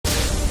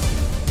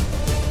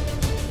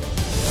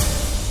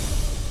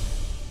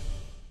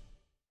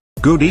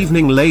Good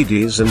evening,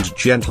 ladies and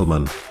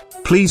gentlemen.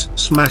 Please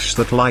smash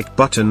that like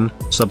button,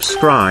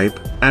 subscribe,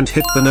 and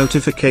hit the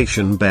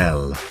notification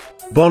bell.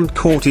 Bond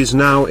Court is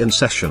now in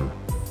session.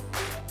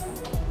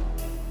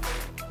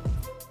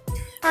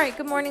 All right,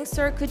 good morning,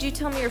 sir. Could you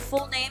tell me your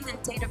full name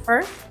and date of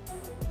birth?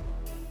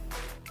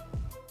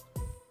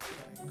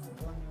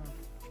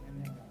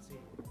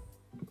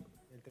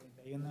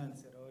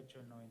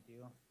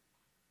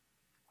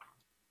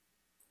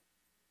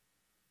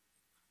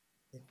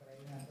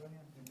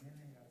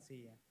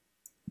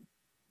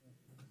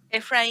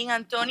 Efraín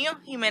Antonio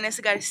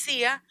Jiménez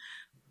Garcia,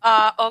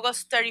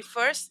 August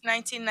 31st,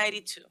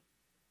 1992.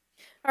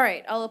 All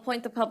right, I'll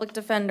appoint the public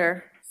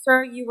defender.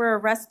 Sir, you were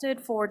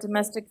arrested for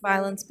domestic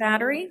violence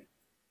battery.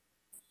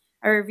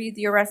 I reviewed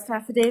the arrest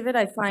affidavit.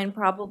 I find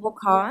probable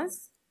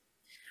cause.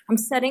 I'm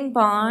setting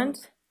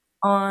bond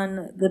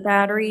on the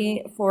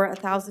battery for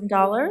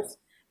 $1,000.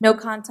 No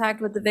contact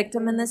with the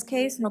victim in this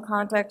case. No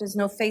contact is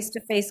no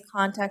face-to-face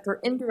contact or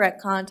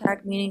indirect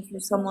contact, meaning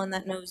through someone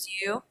that knows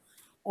you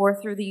or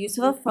through the use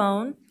of a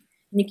phone.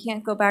 And you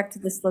can't go back to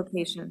this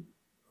location.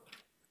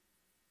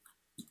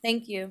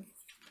 Thank you.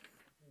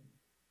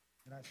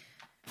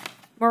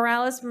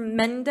 Morales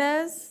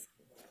Mendez.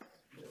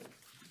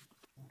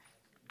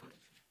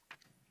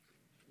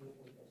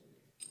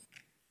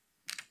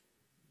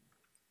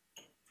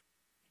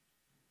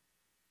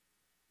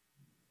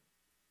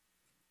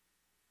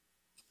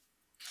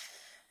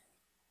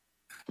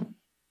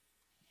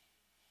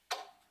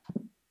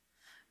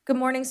 Good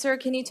morning, sir.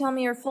 Can you tell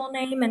me your full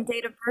name and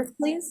date of birth,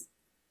 please?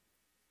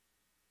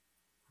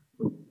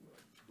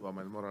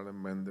 Roamel Morales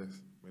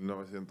Méndez,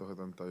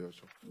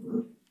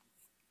 1978.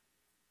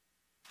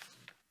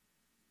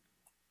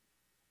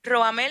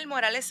 Roamel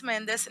Morales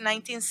Méndez,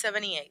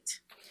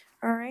 1978.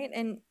 All right,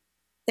 and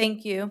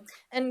thank you.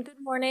 And good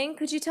morning.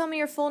 Could you tell me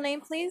your full name,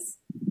 please?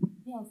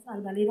 Yes,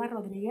 Albalira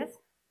Rodriguez.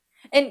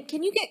 And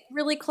can you get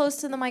really close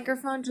to the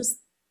microphone? Just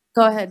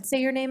go ahead. Say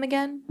your name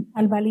again.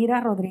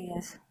 Albalira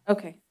Rodriguez.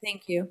 Okay,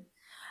 thank you.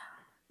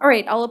 All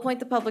right, I'll appoint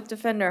the public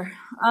defender.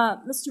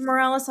 Mr.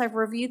 Morales, I've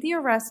reviewed the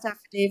arrest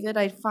affidavit.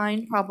 I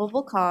find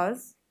probable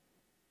cause.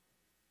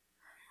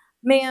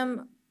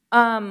 Ma'am,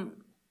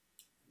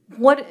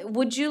 what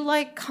would you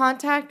like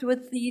contact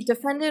with the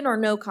defendant or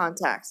no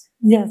contact?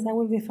 Yes, that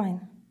will be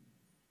fine.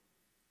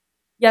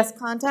 Yes,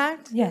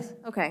 contact? Yes.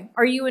 Okay.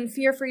 Are you in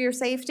fear for your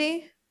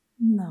safety?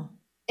 No.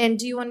 And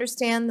do you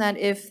understand that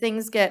if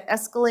things get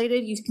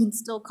escalated, you can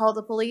still call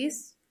the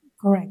police?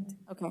 Correct.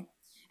 Okay.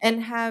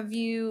 And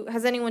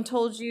has anyone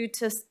told you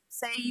to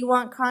say you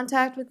want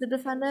contact with the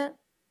defendant?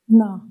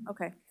 No.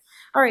 Okay.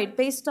 All right.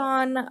 Based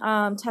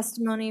on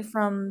testimony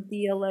from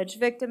the alleged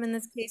victim in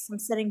this case, I'm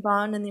setting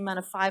bond in the amount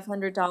of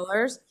 $500.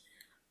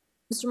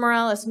 Mr.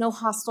 Morales, no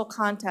hostile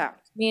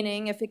contact,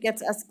 meaning if it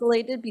gets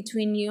escalated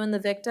between you and the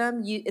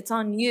victim, it's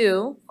on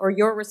you or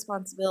your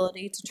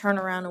responsibility to turn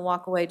around and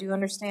walk away. Do you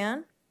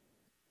understand?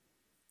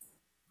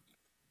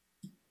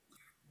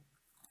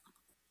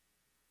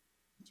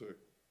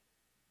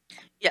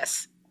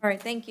 Yes. All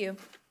right, thank you.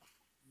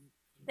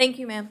 Thank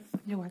you, ma'am.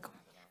 You're welcome.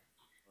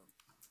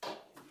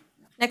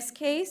 Next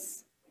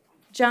case,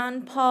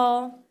 John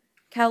Paul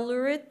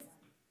Calortiz.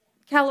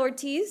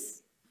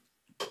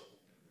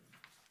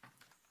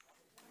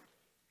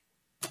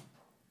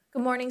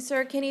 Good morning,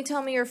 sir. Can you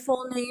tell me your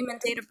full name and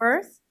date of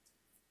birth?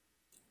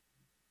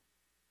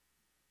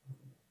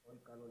 Juan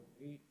Carlos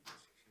Ortiz,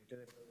 17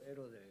 de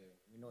febrero de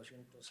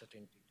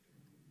 1973.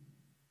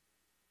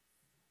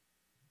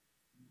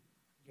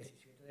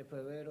 17 de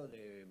febrero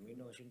de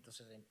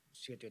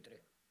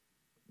 1973.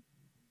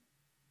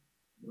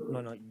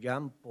 No,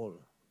 Jean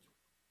Paul.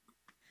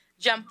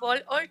 Jean Paul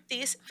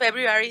Ortiz,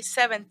 February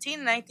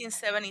 17,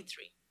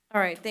 1973.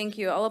 All right, thank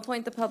you. I'll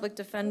appoint the public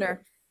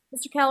defender.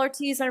 Mr.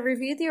 Calortiz, I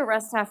reviewed the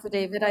arrest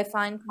affidavit. I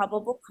find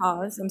probable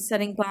cause. I'm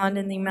setting bond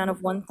in the amount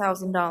of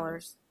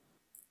 $1,000.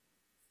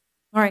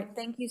 All right,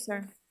 thank you,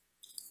 sir.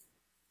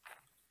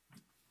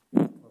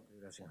 Okay,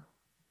 gracias.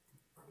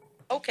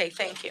 Okay,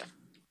 thank you.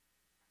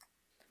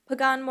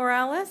 Pagan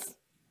Morales.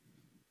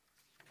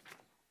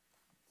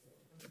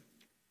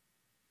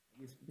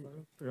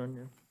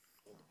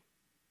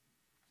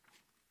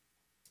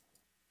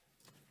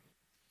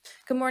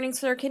 Good morning,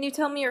 sir. Can you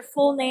tell me your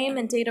full name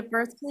and date of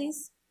birth,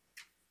 please?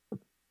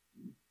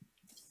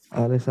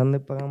 Alexander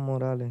Pagan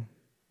Morales.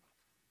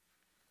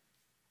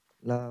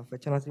 La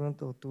fecha de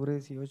nacimiento, octubre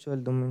 18 del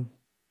 2000.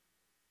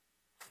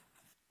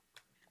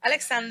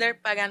 Alexander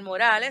Pagan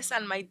Morales,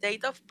 and my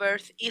date of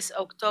birth is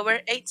October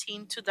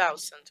 18,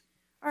 2000.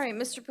 All right,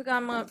 Mr.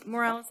 Pagan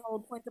Morales, I'll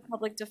appoint the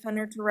public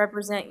defender to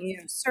represent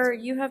you. Sir,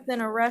 you have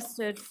been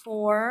arrested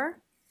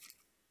for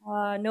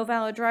no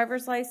valid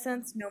driver's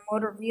license, no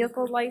motor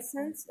vehicle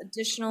license.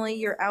 Additionally,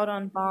 you're out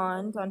on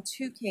bond on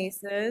 2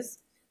 cases.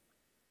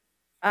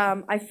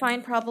 I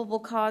find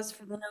probable cause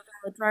for the no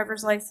valid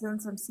driver's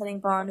license. I'm setting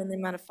bond in the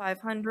amount of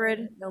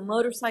 $500. No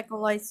motorcycle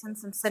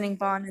license. I'm setting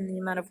bond in the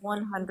amount of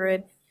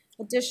 $100.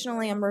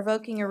 Additionally, I'm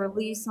revoking your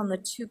release on the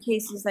 2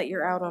 cases that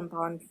you're out on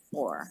bond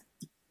for.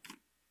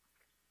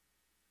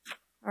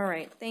 All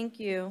right, thank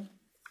you.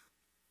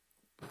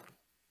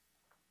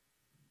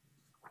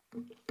 I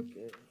need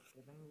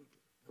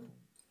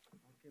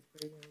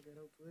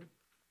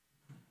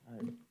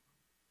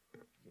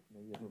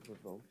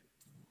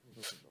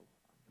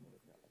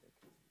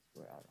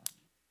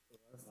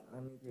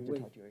to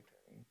wait.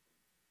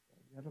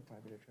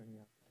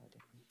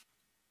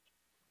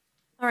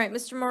 All right,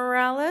 Mr.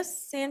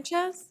 Morales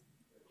Sanchez?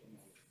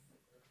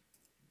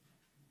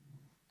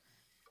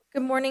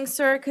 Good morning,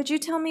 sir. Could you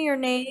tell me your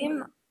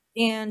name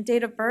and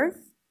date of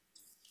birth?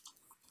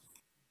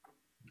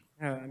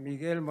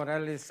 Miguel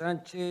Morales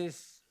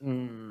Sánchez,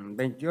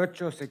 28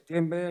 de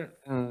septiembre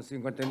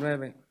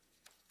 59.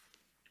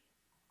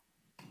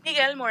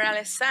 Miguel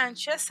Morales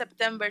Sanchez,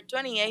 September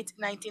 28,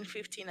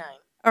 1959.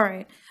 All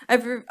right,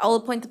 I'll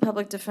appoint the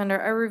public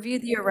defender. I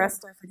reviewed the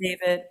arrest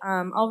affidavit.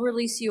 I'll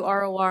release you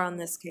ROR on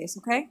this case,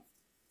 okay?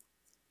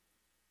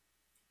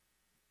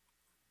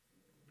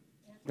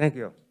 Thank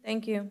you.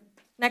 Thank you.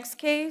 Next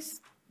case,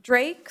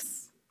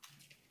 Drake's.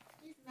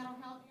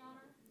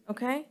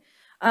 Okay.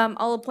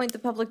 I'll appoint the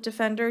public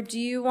defender. Do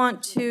you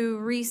want to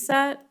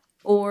reset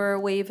or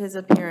waive his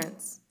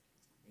appearance?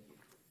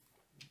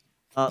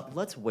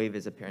 Let's waive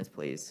his appearance,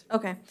 please.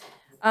 Okay.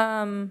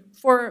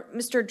 For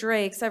Mr.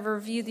 Drake's, I've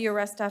reviewed the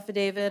arrest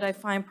affidavit. I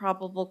find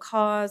probable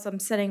cause. I'm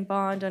setting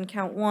bond on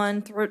count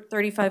 1,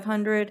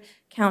 3,500,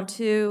 count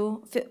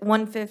 2,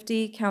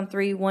 150, count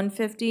 3,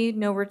 150.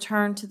 No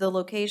return to the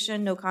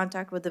location, no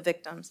contact with the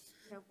victims.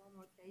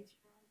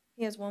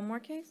 He has one more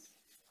case?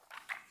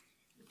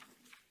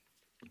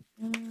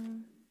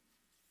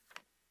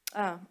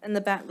 And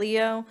the Bat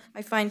Leo,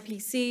 I find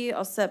PC.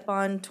 I'll set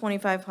bond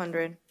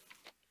 2,500.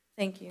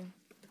 Thank you.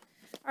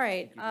 All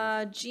right,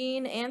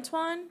 Jean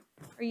Antoine,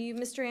 are you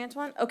Mr.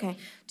 Antoine? Okay.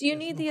 Do you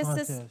need the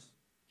assist?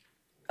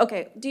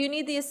 Okay. Do you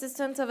need the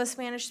assistance of a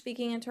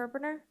Spanish-speaking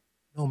interpreter?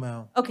 No,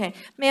 ma'am. Okay,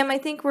 ma'am, I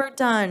think we're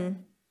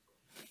done.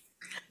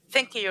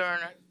 Thank you, Your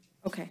Honor.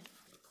 Okay.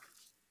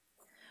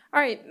 All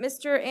right,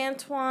 Mr.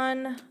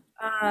 Antoine,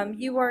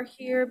 you are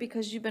here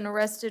because you've been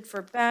arrested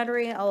for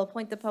battery. I'll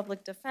appoint the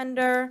public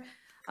defender.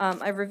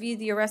 I've reviewed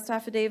the arrest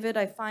affidavit.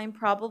 I find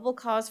probable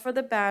cause for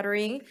the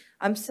battery.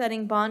 I'm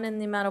setting bond in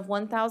the amount of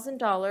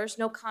 $1,000.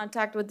 No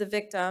contact with the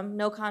victim.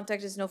 No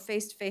contact is no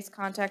face-to-face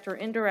contact or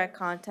indirect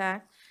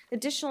contact.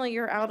 Additionally,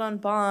 you're out on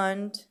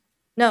bond.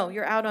 No,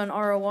 you're out on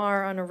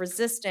ROR on a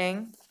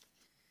resisting.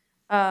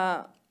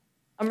 I'm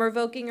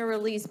revoking a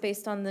release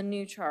based on the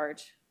new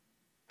charge.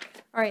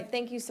 All right,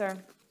 thank you, sir.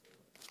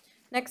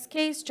 Next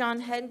case,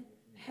 John Headridge.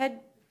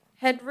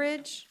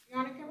 Your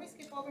Honor, can we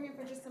skip over him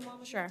for just a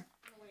moment? Sure.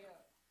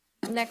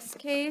 Next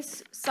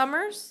case,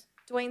 Summers,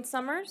 Dwayne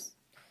Summers.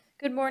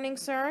 Good morning,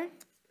 sir.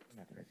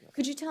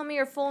 Could you tell me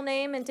your full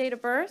name and date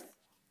of birth?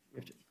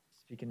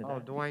 Speaking to Oh,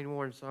 that. Dwayne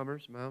Warren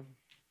Summers, ma'am.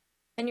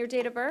 And your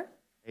date of birth?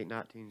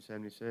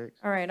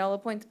 8/1976. All right, I'll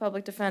appoint the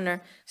public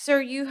defender.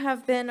 Sir, you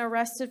have been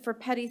arrested for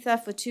petty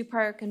theft with 2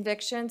 prior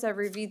convictions. I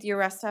reviewed the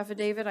arrest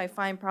affidavit. I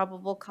find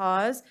probable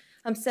cause.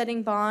 I'm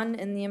setting bond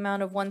in the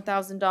amount of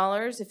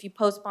 $1,000. If you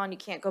post bond, you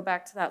can't go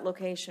back to that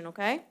location,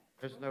 okay?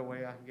 There's no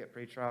way I can get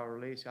pretrial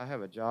release. I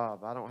have a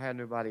job. I don't have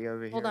nobody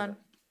over here. Hold on.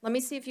 Let me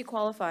see if you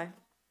qualify.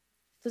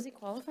 Does he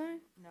qualify?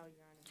 No,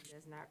 Your Honor, he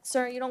does not.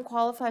 Sir, you don't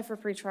qualify for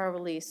pretrial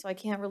release, so I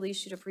can't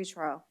release you to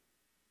pretrial.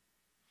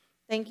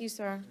 Thank you,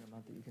 sir. An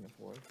amount that you can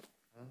afford?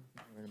 Huh?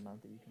 An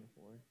amount that you can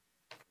afford?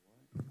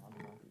 An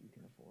amount that you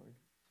can afford?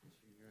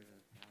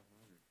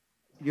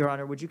 Your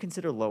Honor, would you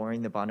consider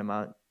lowering the bond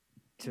amount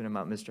to an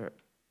amount Mr.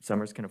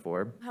 Summers can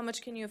afford? How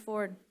much can you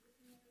afford?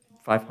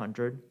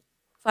 500?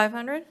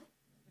 500?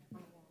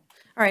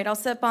 All right, I'll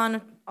set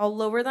bond, I'll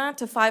lower that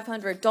to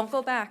 500. Don't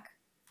go back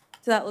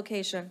to that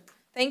location.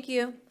 Thank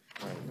you.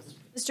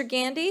 Mr.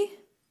 Gandy?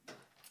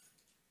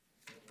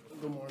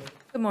 Good morning.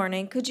 Good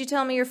morning. Could you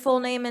tell me your full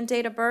name and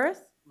date of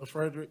birth?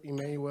 LaFrederick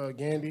Emmanuel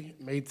Gandy,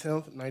 May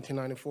 10th,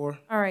 1994.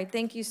 All right,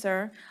 thank you,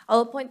 sir.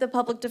 I'll appoint the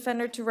public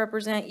defender to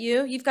represent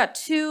you. You've got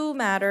 2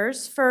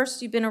 matters.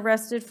 First, you've been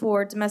arrested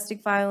for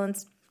domestic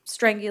violence,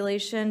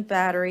 strangulation,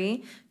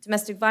 battery,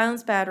 domestic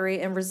violence,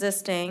 battery, and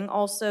resisting.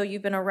 Also,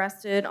 you've been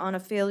arrested on a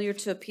failure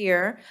to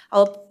appear.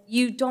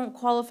 You don't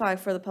qualify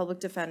for the public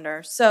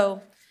defender.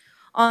 So,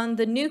 on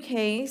the new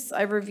case,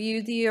 I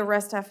reviewed the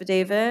arrest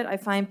affidavit. I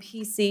find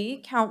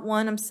PC. Count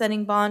 1, I'm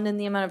setting bond in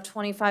the amount of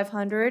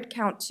 $2,500.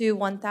 Count 2,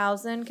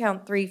 $1,000.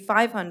 Count 3,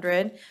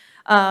 $500.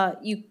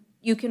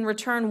 You can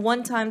return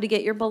one time to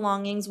get your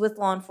belongings with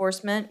law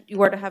enforcement.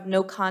 You are to have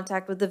no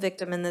contact with the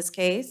victim in this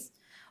case.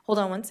 Hold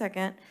on one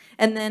second.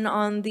 And then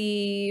on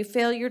the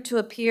failure to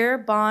appear,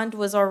 bond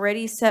was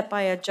already set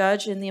by a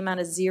judge in the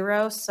amount of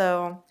 0,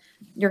 so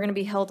you're going to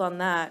be held on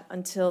that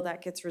until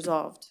that gets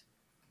resolved.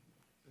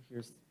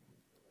 Here's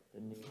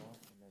the new law.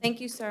 Thank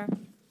you, sir.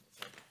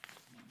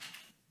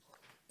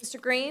 Mr.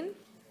 Green?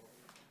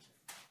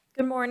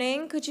 Good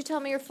morning. Could you tell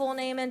me your full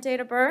name and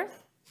date of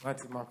birth?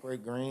 Monty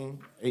McCoy Green,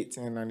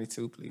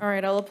 1892, please. All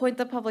right, I'll appoint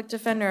the public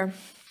defender.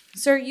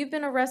 Sir, you've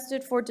been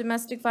arrested for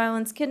domestic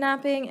violence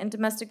kidnapping and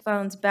domestic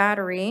violence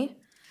battery.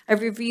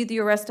 I've reviewed the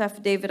arrest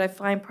affidavit. I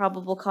find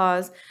probable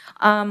cause.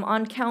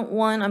 On count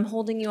 1, I'm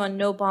holding you on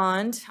no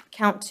bond.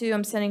 Count 2,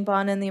 I'm setting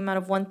bond in the amount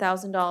of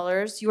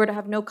 $1,000. You are to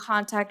have no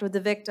contact with the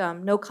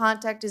victim. No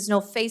contact is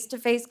no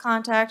face-to-face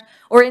contact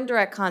or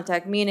indirect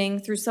contact, meaning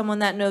through someone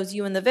that knows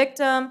you and the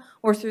victim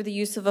or through the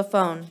use of a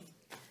phone.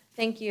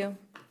 Thank you.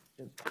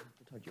 I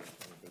told you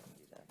they can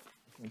do that.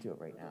 I can do it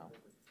right now.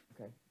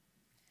 Okay.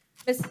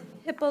 Ms.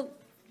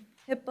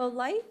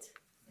 Hippolyte?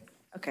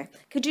 Okay.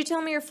 Could you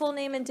tell me your full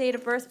name and date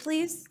of birth,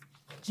 please?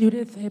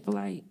 Judith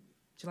Hippolyte,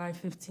 July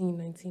 15,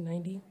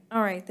 1990.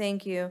 All right,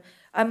 thank you.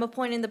 I'm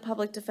appointing the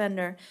public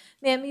defender.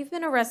 Ma'am, you've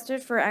been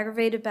arrested for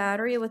aggravated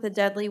battery with a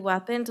deadly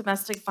weapon,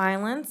 domestic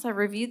violence. I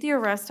reviewed the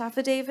arrest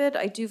affidavit.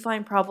 I do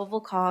find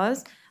probable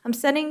cause. I'm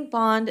setting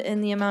bond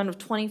in the amount of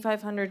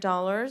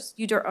 $2,500.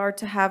 You are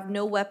to have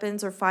no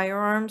weapons or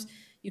firearms.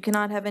 You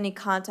cannot have any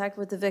contact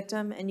with the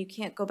victim, and you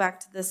can't go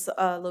back to this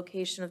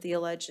location of the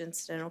alleged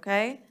incident,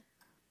 okay?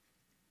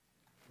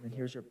 And then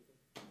here's your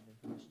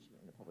information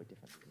on the public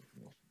defense information.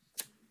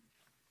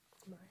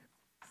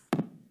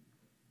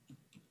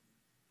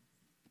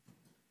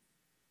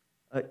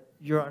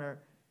 Your Honor,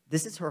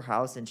 this is her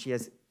house and she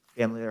has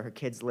family there, her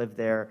kids live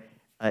there.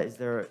 Is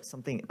there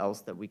something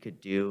else that we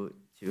could do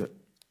to?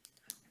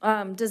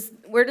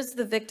 Where does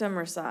the victim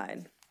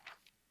reside?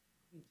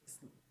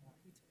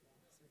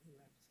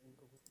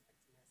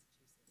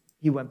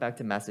 He went back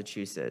to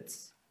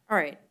Massachusetts. All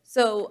right,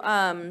 so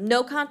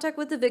no contact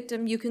with the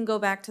victim. You can go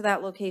back to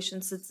that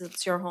location since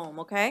it's your home,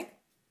 okay?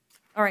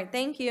 All right,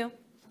 thank you.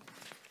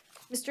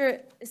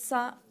 Mr.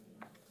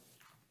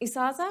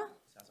 Isaza?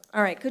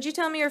 All right, could you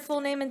tell me your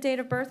full name and date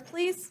of birth,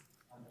 please?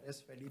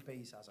 Andres Felipe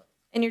Isaza,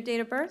 And your date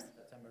of birth?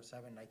 September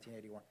 7,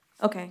 1981.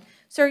 Okay.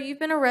 Sir, you've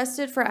been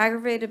arrested for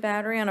aggravated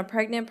battery on a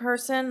pregnant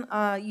person.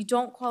 You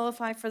don't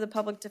qualify for the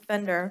public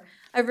defender.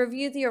 I've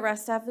reviewed the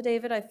arrest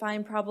affidavit. I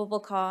find probable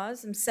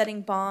cause. I'm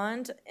setting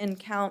bond in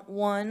count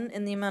 1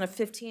 in the amount of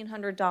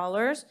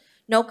 $1,500.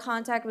 No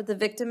contact with the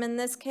victim in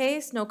this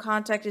case. No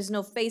contact is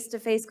no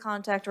face-to-face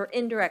contact or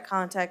indirect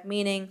contact,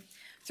 meaning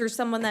through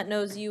someone that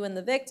knows you and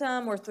the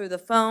victim or through the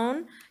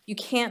phone. You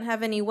can't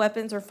have any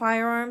weapons or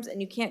firearms,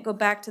 and you can't go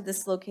back to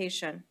this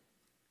location.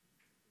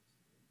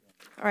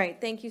 All right,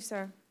 thank you,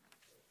 sir.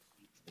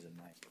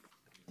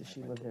 Does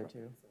she live there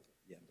too?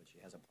 Yeah, but she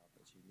has a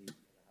problem. She leaves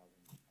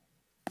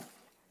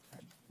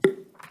the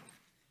housing.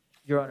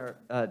 Your Honor,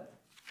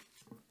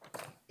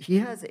 he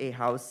has a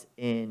house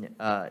in,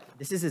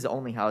 this is his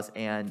only house,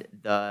 and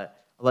the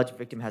alleged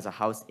victim has a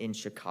house in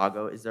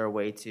Chicago. Is there a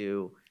way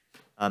to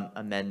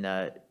amend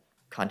the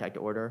contact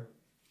order?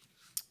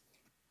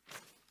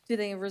 Do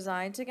they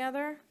reside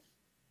together?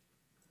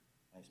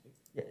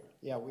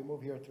 Yeah, we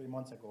moved here 3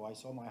 months ago. I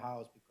sold my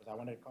house because I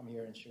wanted to come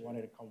here and she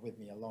wanted to come with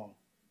me alone.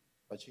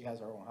 But she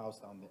has her own house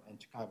down in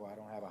Chicago. I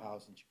don't have a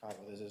house in Chicago.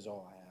 This is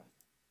all I have.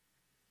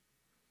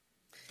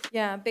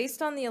 Yeah,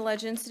 based on the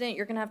alleged incident,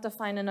 you're gonna have to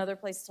find another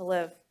place to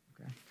live.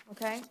 Okay.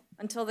 Okay?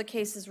 Until the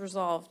case is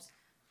resolved.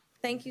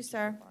 Thank you,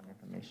 sir. Bond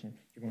information.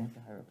 You're gonna have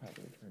to hire a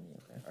private attorney,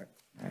 okay? All right.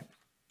 All right.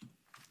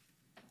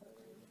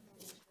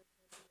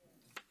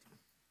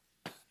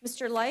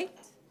 Mr. Light,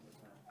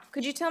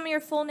 could you tell me your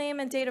full name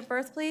and date of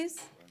birth, please?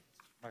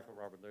 Michael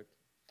Robert Licht,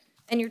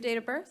 And your date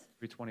of birth?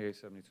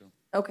 32872.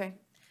 Okay.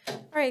 All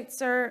right,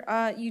 sir,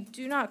 you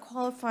do not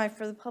qualify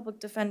for the public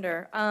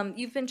defender.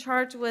 You've been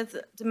charged with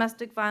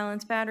domestic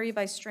violence battery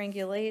by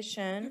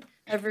strangulation.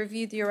 I've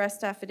reviewed the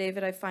arrest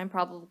affidavit. I find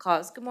probable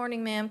cause. Good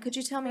morning, ma'am. Could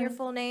you tell me your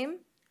full name?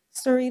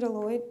 Sarita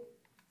Lloyd.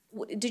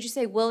 Did you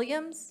say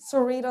Williams?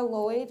 Sarita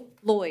Lloyd.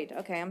 Lloyd,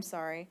 okay, I'm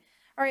sorry.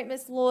 All right,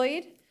 Miss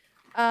Lloyd,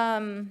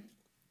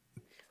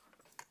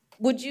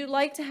 would you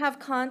like to have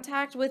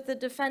contact with the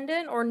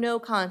defendant or no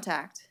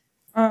contact?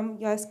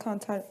 Yes,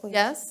 contact, please.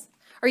 Yes?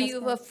 Are Yes,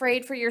 you ma'am.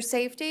 afraid for your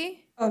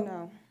safety? Oh,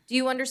 no. Do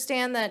you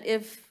understand that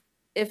if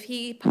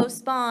he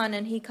posts bond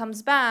and he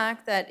comes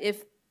back, that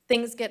if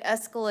things get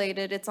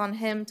escalated, it's on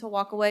him to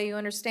walk away, you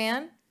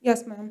understand?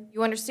 Yes, ma'am.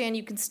 You understand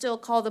you can still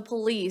call the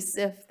police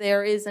if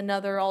there is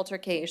another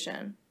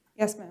altercation?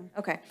 Yes, ma'am.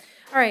 Okay.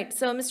 All right,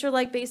 so Mr.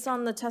 Light, based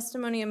on the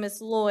testimony of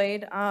Ms.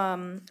 Lloyd,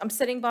 I'm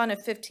setting bond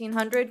at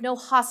 $1,500, no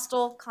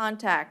hostile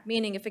contact,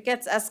 meaning if it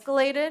gets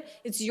escalated,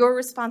 it's your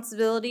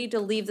responsibility to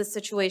leave the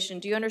situation.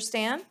 Do you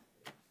understand?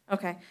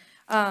 Okay.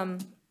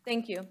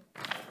 Thank you.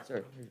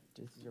 Sir,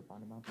 this is your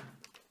bond amount.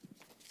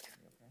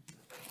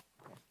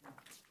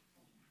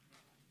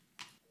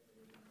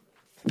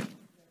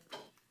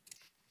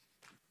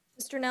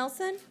 Mr.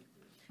 Nelson,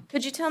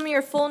 could you tell me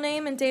your full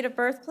name and date of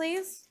birth,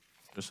 please?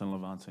 Tristan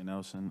Levante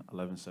Nelson,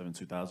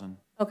 11/7/2000.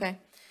 Okay.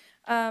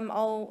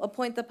 I'll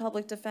appoint the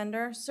public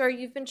defender. Sir,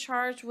 you've been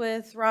charged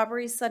with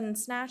robbery, sudden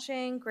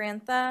snatching,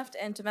 grand theft,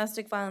 and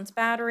domestic violence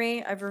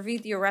battery. I've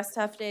reviewed the arrest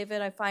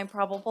affidavit. I find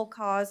probable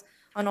cause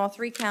on all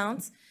 3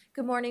 counts.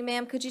 Good morning,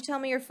 ma'am. Could you tell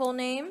me your full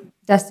name?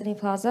 Destiny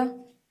Plaza.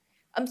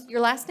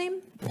 Your last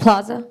name?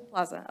 Plaza.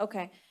 Plaza,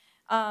 okay.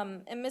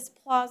 And Ms.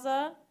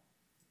 Plaza,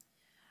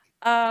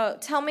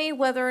 tell me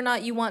whether or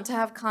not you want to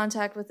have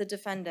contact with the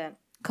defendant.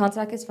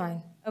 Contact is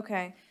fine.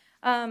 Okay.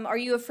 Are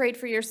you afraid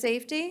for your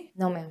safety?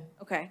 No, ma'am.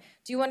 Okay.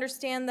 Do you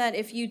understand that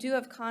if you do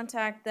have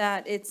contact,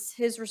 that it's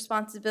his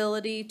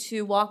responsibility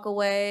to walk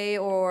away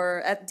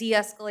or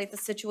de-escalate the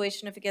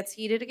situation if it gets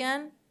heated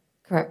again?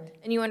 Correct.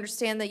 And you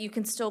understand that you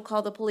can still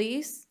call the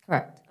police?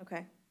 Correct.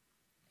 Okay.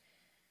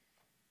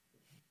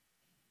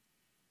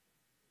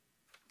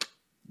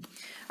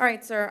 All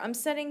right, sir, I'm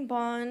setting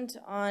bond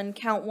on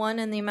count 1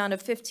 in the amount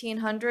of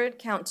 $1,500,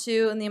 count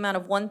 2 in the amount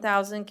of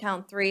 $1,000,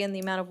 count 3 in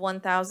the amount of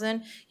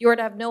 $1,000. You are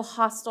to have no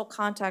hostile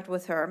contact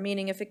with her,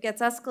 meaning if it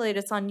gets escalated,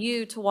 it's on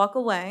you to walk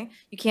away.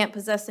 You can't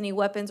possess any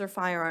weapons or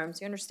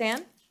firearms. You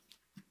understand?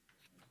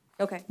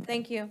 Okay,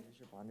 thank you. Here's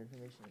your bond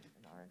information and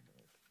our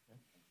information, okay?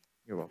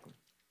 You're welcome.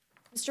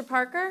 Mr.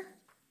 Parker?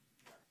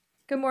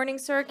 Good morning,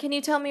 sir. Can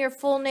you tell me your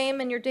full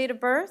name and your date of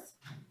birth?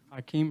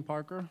 Hakeem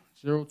Parker,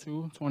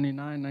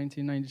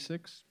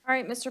 02/29/1996. All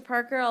right, Mr.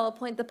 Parker, I'll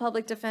appoint the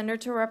public defender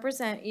to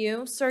represent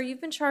you. Sir,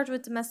 you've been charged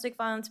with domestic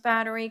violence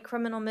battery,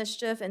 criminal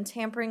mischief, and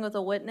tampering with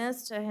a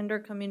witness to hinder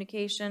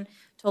communication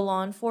to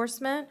law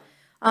enforcement.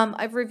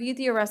 I've reviewed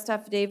the arrest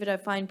affidavit. I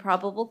find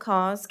probable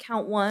cause.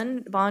 Count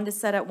 1, bond is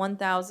set at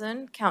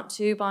 $1,000. Count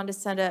 2, bond is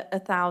set at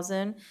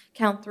 $1,000.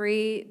 Count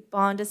 3,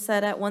 bond is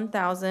set at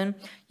 $1,000.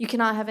 You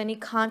cannot have any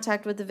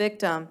contact with the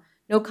victim.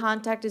 No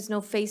contact is no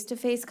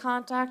face-to-face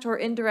contact or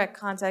indirect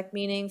contact,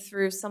 meaning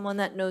through someone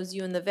that knows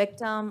you and the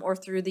victim or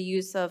through the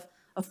use of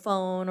a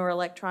phone or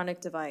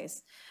electronic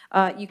device.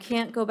 You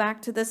can't go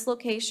back to this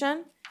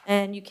location,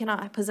 and you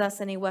cannot possess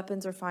any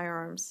weapons or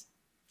firearms.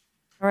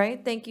 All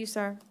right, thank you,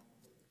 sir.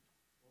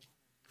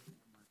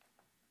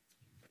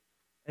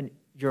 And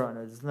Your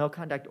Honor, does no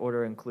contact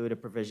order include a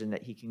provision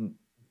that he can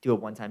do a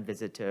one-time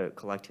visit to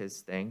collect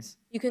his things?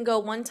 You can go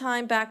one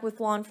time back with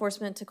law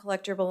enforcement to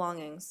collect your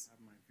belongings. I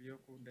have my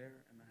vehicle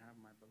there, and I have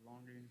my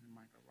belongings in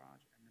my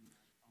garage and in my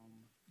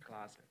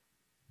closet.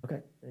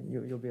 Okay, then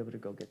you'll be able to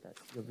go get that.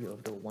 You'll be able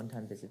to do a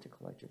one-time visit to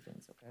collect your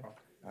things, okay? All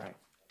right.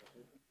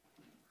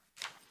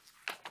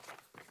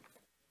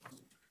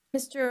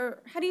 Mr.,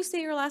 how do you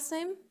say your last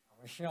name?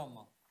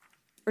 Rochelma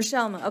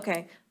Rochelma,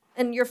 okay.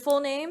 And your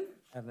full name?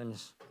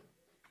 Evans,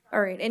 All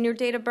right, and your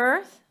date of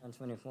birth?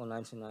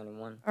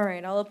 10/24/1991. All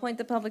right, I'll appoint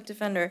the public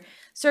defender.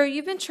 Sir,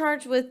 you've been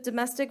charged with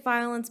domestic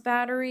violence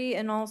battery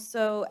and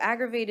also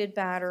aggravated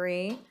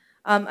battery.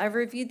 I've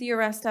reviewed the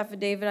arrest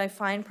affidavit. I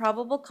find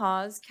probable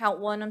cause. Count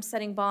 1, I'm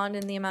setting bond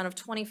in the amount of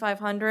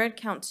 $2,500.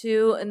 Count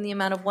 2 in the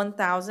amount of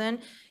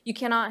 $1,000. You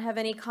cannot have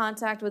any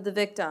contact with the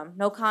victim.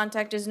 No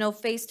contact is no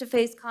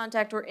face-to-face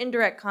contact or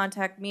indirect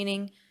contact,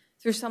 meaning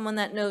through someone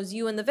that knows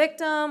you and the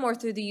victim or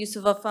through the use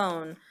of a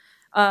phone.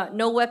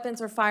 No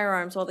weapons or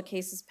firearms while the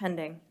case is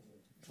pending.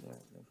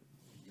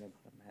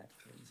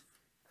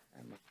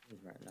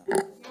 Right now. Your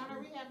Honor,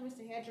 we have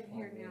Mr. Hedrick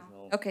here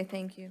now. Okay,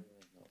 thank you.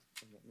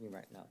 Me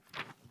right now.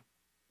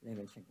 Live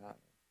in Chicago.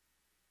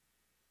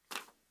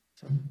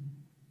 So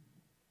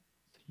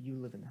you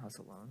live in the house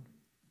alone?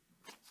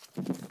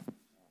 No,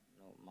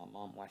 my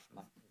mom watches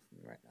my kids for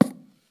me right now.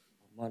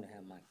 My mother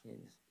have my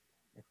kids.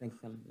 I think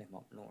some live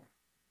up north.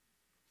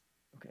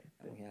 Okay.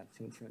 And we have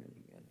 2 children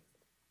together.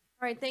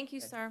 All right, thank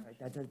you, sir. All right,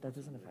 that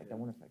doesn't affect, that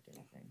won't affect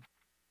anything.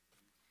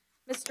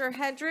 Mr.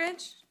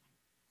 Hedridge?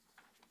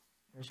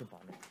 Here's your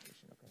bond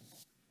information, okay?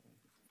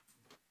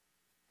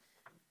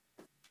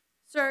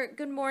 Sir,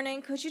 good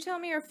morning. Could you tell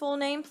me your full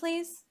name,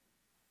 please?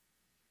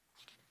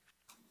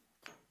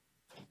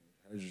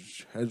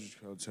 Hedridge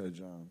Kelly Ted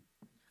John.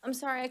 I'm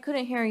sorry, I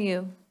couldn't hear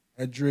you.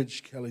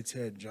 Hedridge Kelly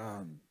Ted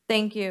John.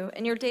 Thank you.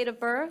 And your date of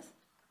birth?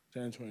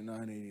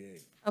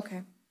 10/29/88.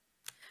 Okay.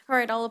 All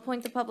right, I'll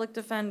appoint the public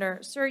defender.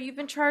 Sir, you've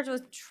been charged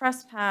with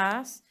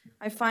trespass.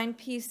 I find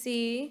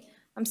PC.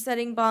 I'm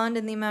setting bond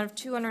in the amount of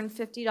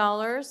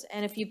 $250,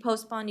 and if you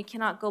post bond, you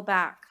cannot go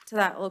back to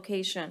that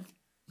location.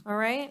 All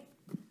right?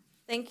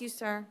 Thank you,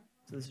 sir.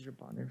 So this is your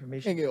bond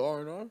information? Can't get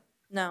R&R?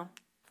 No.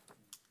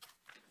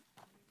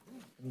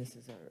 And this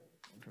is our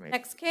information.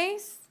 Next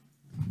case.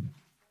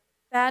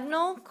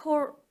 Badnell,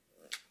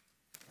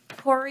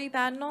 Corey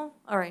Badnell.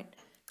 All right.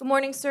 Good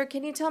morning, sir.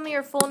 Can you tell me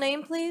your full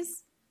name,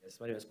 please? Yes,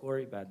 my name is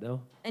Corey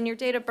Badnell, And your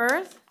date of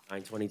birth?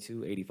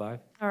 9/22/85.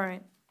 All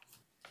right.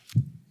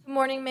 Good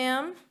morning,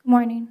 ma'am. Good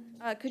morning.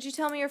 Could you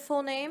tell me your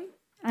full name?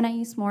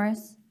 Anais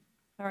Morris.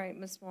 All right,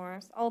 Ms.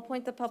 Morris. I'll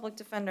appoint the public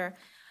defender.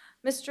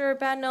 Mr.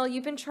 Badnell,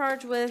 you've been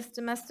charged with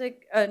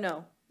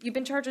you've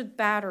been charged with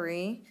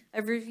battery.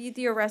 I've reviewed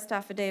the arrest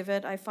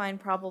affidavit. I find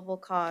probable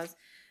cause.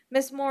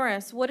 Ms.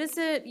 Morris, what is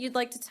it you'd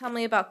like to tell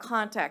me about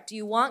contact? Do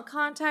you want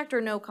contact or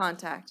no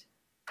contact?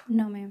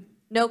 No, ma'am.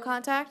 No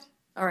contact?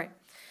 All right.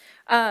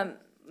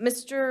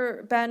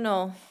 Mr.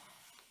 Badnell.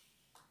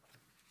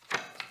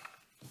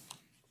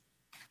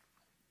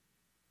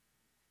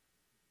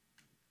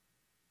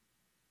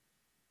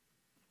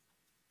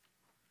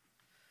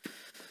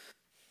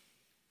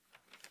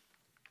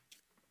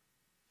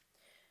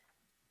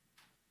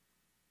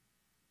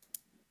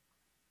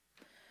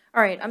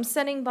 All right, I'm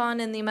setting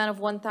bond in the amount of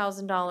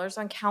 $1,000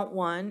 on count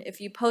one.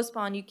 If you post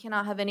bond, you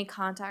cannot have any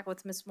contact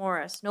with Ms.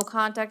 Morris. No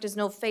contact is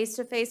no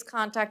face-to-face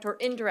contact or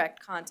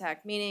indirect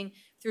contact, meaning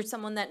through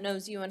someone that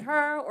knows you and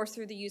her, or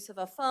through the use of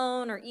a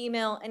phone or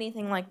email,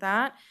 anything like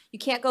that. You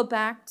can't go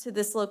back to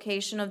this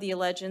location of the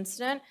alleged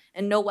incident,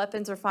 and no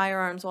weapons or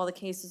firearms while the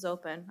case is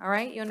open. All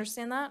right, you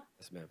understand that?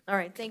 Yes, ma'am. All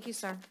right, thank you,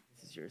 sir.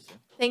 This is yours, sir.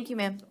 Thank you,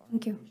 ma'am.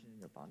 Thank you.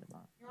 Your bond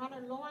amount. Your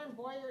Honor, Lauren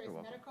Boyer is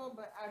medical,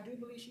 but I do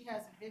believe she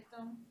has a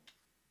victim.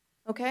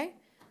 Okay.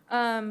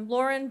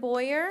 Lauren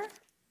Boyer.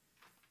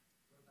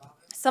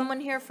 Someone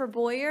here for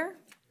Boyer?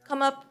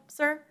 Come up,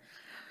 sir.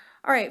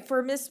 All right,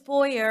 for Miss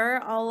Boyer,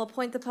 I'll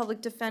appoint the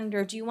public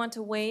defender. Do you want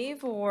to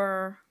waive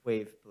or?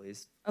 Waive,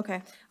 please.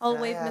 Okay, I'll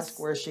Can waive I Miss. ask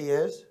where she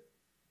is?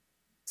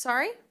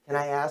 Sorry? Can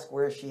I ask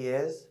where she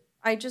is?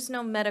 I just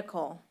know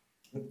medical.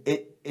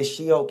 Is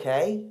she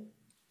okay?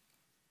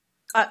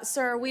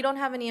 Sir, we don't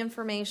have any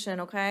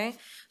information, okay?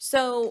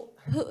 So,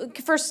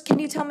 first, can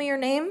you tell me your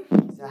name?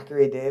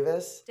 Zachary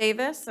Davis?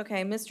 Davis?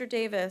 Okay, Mr.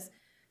 Davis.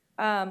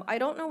 I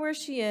don't know where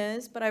she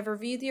is, but I've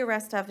reviewed the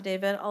arrest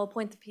affidavit. I'll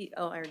appoint the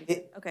oh, I already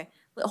did. Okay,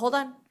 hold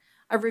on.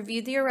 I've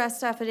reviewed the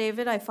arrest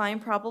affidavit. I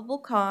find probable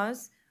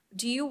cause.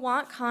 Do you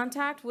want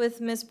contact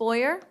with Ms.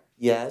 Boyer?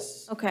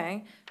 Yes.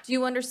 Okay. Do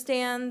you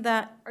understand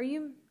that,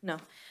 no.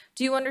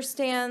 Do you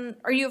understand,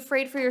 are you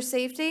afraid for your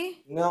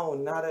safety? No,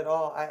 not at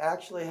all. I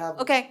actually have...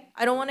 Okay,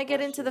 I don't want to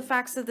get into the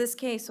facts of this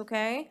case,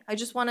 okay? I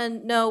just want to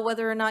know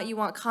whether or not you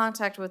want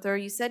contact with her.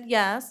 You said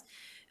yes.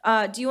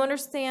 Do you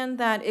understand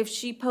that if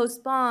she posts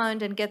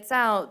bond and gets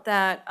out,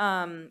 that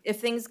if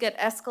things get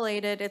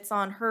escalated, it's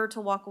on her to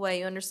walk away?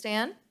 You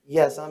understand?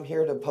 Yes, I'm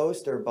here to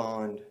post her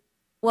bond.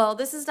 Well,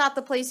 this is not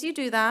the place you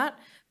do that,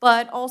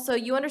 but also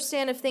you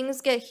understand if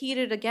things get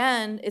heated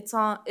again,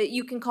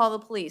 you can call the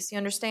police. You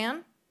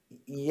understand?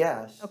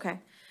 Yes.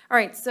 Okay. All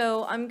right,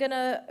 so I'm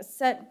gonna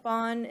set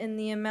bond in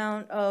the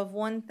amount of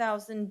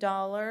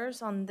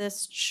 $1,000 on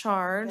this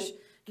charge.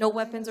 No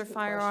weapons or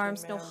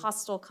firearms, no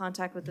hostile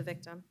contact with the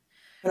victim.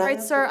 All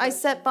right, sir, I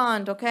set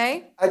bond,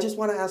 okay? I just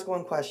want to ask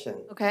one question.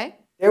 Okay.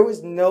 There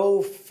was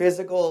no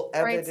physical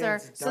All right,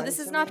 evidence sir. So done this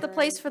to is me not the or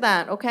place for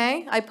that,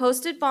 okay? I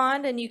posted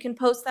bond, and you can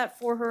post that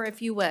for her if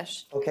you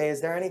wish. Okay,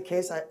 is there any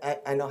case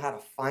I know how to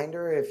find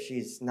her if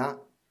she's not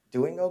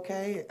doing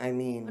okay? I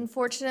mean...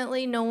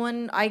 Unfortunately,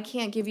 I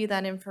can't give you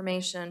that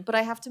information, but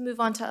I have to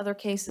move on to other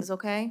cases,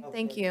 okay?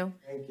 Thank you.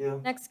 Thank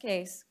you. Next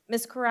case,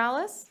 Ms.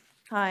 Corrales?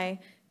 Hi.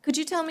 Could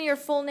you tell me your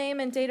full name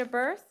and date of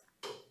birth?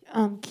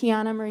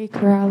 Kiana Marie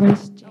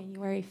Corrales,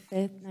 January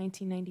 5th,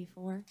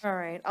 1994. All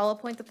right, I'll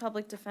appoint the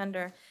public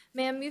defender.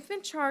 Ma'am, you've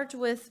been charged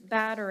with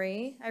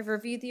battery. I've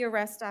reviewed the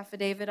arrest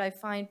affidavit. I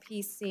find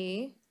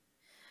PC.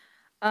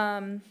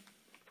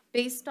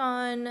 Based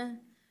on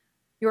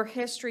your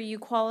history, you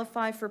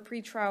qualify for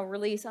pretrial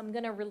release. I'm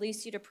going to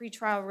release you to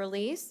pretrial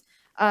release.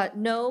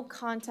 No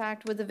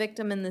contact with the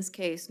victim in this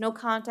case. No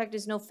contact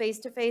is no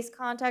face-to-face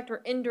contact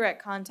or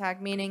indirect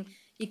contact, meaning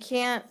you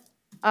can't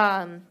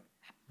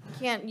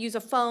use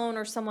a phone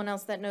or someone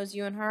else that knows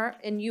you and her,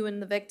 and you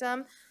and the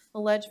victim,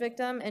 alleged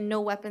victim, and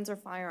no weapons or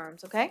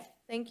firearms, okay?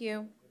 Thank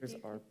you. Here's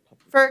our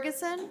public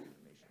Ferguson?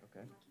 information,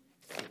 okay?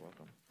 You're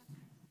welcome.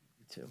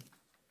 You too.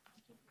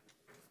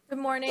 Good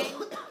morning.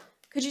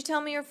 Could you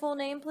tell me your full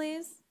name,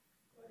 please?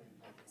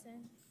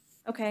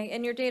 Okay,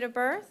 and your date of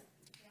birth?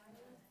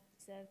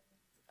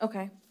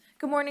 Okay.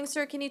 Good morning,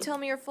 sir. Can you tell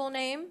me your full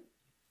name?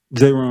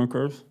 J-Ron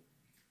Curse.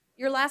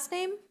 Your last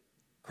name?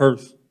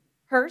 Curse.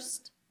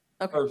 Hurst?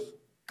 Okay. Curse.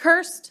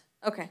 Cursed?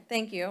 Okay,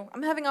 thank you.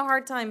 I'm having a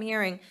hard time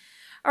hearing.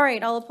 All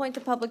right, I'll appoint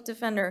the public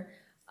defender.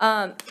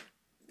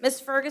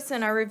 Ms.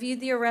 Ferguson, I reviewed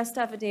the arrest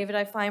affidavit.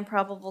 I find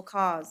probable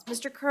cause.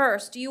 Mr.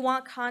 Curse, do you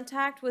want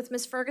contact with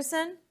Ms.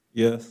 Ferguson?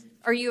 Yes.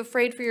 Are you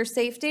afraid for your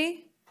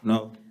safety?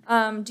 No.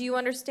 Do you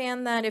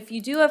understand that if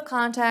you do have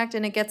contact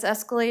and it gets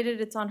escalated,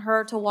 it's on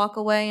her to walk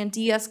away and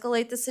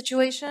de-escalate the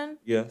situation?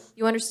 Yes.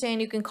 You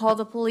understand you can call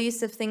the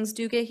police if things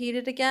do get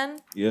heated again?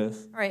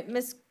 Yes. All right,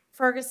 Ms.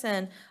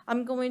 Ferguson,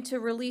 I'm going to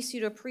release you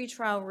to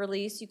pretrial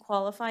release. You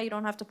qualify. You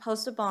don't have to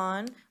post a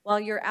bond. While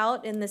you're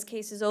out and this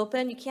case is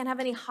open, you can't have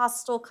any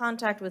hostile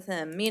contact with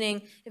him,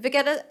 meaning if it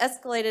gets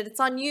escalated, it's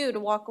on you to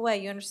walk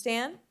away. You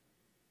understand?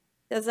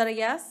 Is that a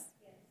yes?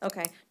 Yes.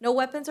 Okay. No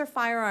weapons or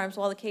firearms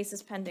while the case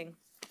is pending.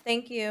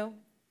 Thank you.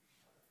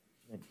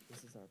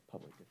 This is our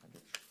public defender,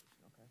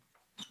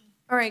 okay?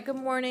 All right, good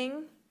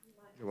morning.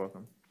 You're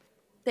welcome.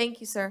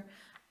 Thank you, sir.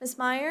 Ms.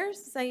 Myers,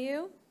 is that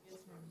you?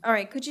 All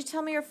right, could you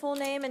tell me your full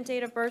name and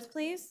date of birth,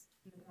 please?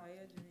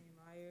 Nakaya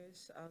Janine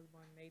Myers. I was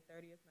born May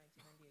 30th,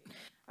 1998.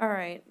 All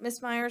right,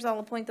 Ms. Myers, I'll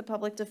appoint the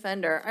public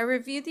defender. I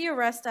reviewed the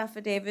arrest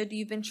affidavit.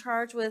 You've been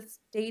charged with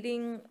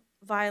dating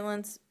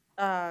violence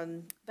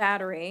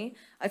battery.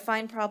 I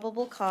find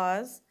probable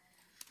cause.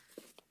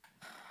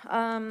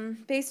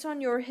 Based on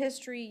your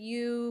history,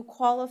 you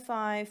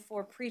qualify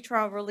for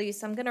pretrial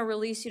release. I'm going to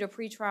release you to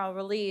pretrial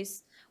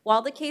release.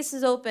 While the case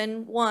is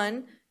open,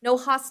 one, no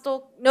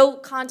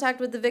contact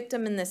with the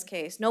victim in this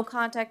case. No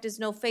contact is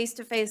no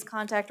face-to-face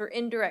contact or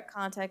indirect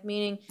contact,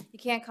 meaning you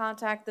can't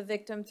contact the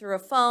victim through a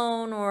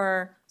phone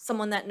or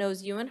someone that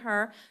knows you and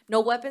her. No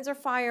weapons or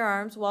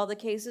firearms while the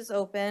case is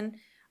open.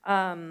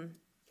 And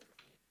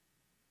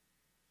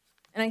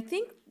I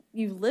think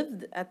you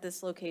lived at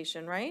this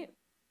location, right?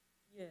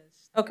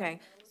 Yes. Okay.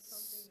 That was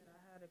something that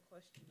I had a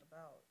question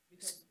about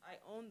because I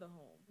own the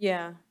home.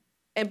 Yeah.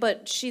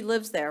 But she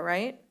lives there,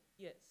 right?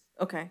 Yes.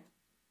 Okay.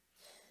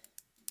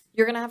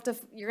 You're gonna have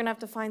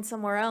to find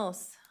somewhere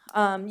else.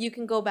 You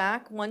can go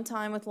back one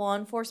time with law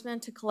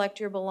enforcement to collect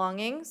your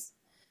belongings.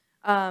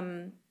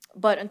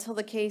 But until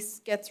the case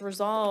gets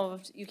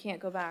resolved, you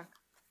can't go back.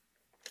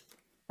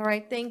 All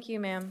right, thank you,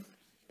 ma'am.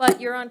 But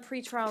you're on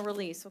pretrial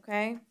release,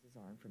 okay? This is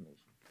our information.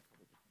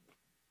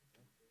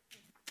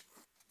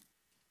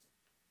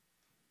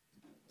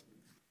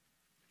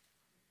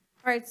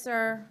 All right,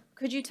 sir.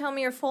 Could you tell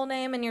me your full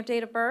name and your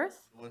date of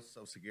birth? Louis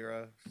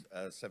Oseguera,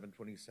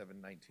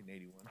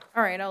 7/27/1981.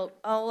 All right,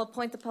 I'll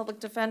appoint the public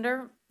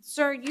defender.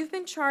 Sir, you've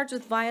been charged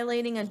with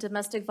violating a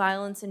domestic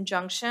violence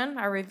injunction.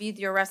 I reviewed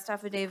the arrest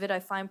affidavit. I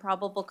find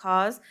probable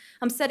cause.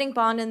 I'm setting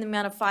bond in the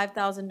amount of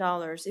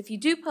 $5,000. If you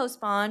do post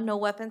bond, no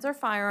weapons or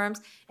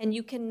firearms, and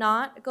you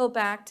cannot go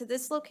back to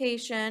this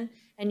location,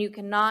 and you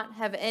cannot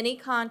have any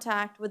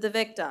contact with the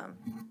victim.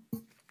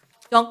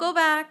 Don't go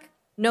back,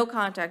 no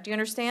contact. Do you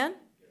understand?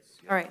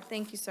 Yes. All right,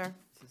 thank you, sir.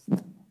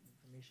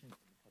 Information.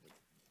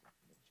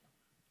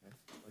 Okay,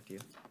 thank you.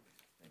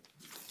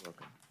 You're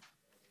welcome.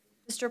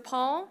 Mr.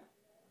 Paul?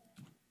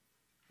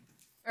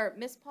 Or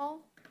Miss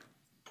Paul?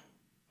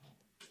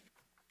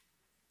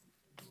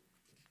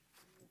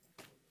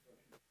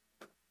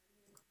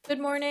 Good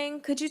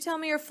morning. Could you tell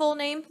me your full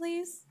name,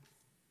 please?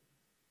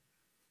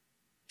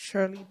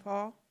 Shirley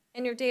Paul,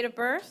 And your date of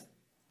birth?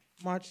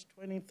 March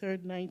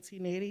 23rd,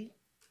 1980.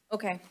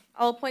 Okay,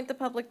 I'll appoint the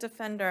public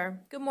defender.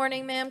 Good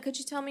morning, ma'am. Could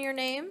you tell me your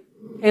name?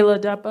 Kayla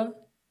Deppa.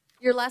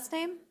 Your last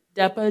name?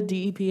 Deppa,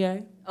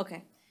 DEPA.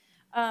 Okay.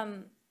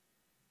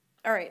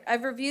 All right,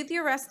 I've reviewed the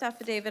arrest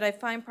affidavit. I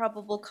find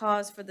probable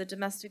cause for the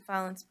domestic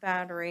violence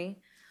battery.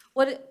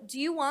 What, do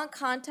you want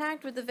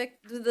contact with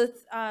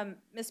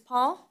Miss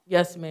Paul?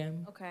 Yes,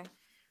 ma'am. Okay.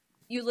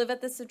 You live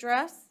at this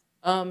address?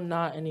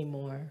 Not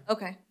anymore.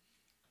 Okay.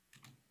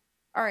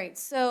 All right,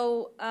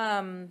 so,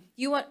 are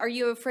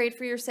you afraid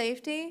for your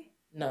safety?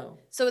 No.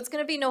 So it's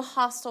gonna be no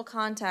hostile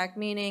contact,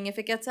 meaning if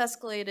it gets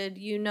escalated,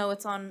 you know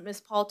it's on Miss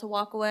Paul to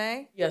walk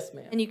away? Yes,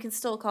 ma'am. And you can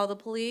still call the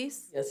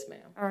police? Yes,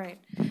 ma'am. All right.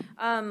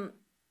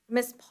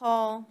 Miss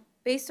Paul,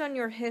 based on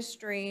your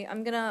history,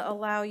 I'm gonna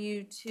allow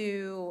you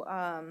to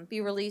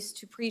be released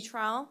to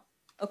pretrial,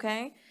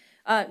 okay?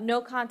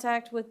 No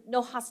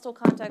hostile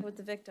contact with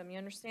the victim, you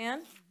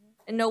understand?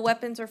 And no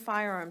weapons or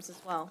firearms as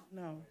well?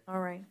 No. All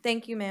right,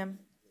 thank you, ma'am.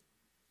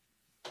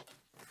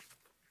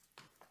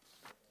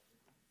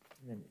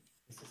 And then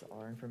this is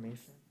our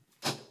information.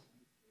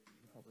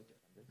 Public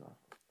defender's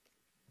office.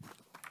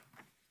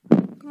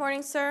 Good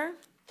morning, sir.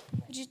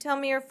 Could you tell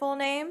me your full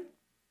name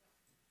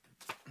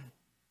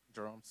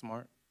Jerome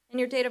Smart, and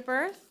your date of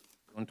birth?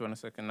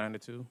 1/22,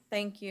 92.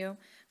 Thank you.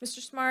 Mr.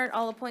 Smart,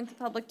 I'll appoint the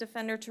public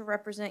defender to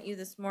represent you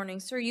this morning.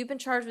 Sir, you've been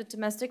charged with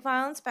domestic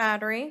violence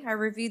battery. I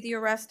reviewed the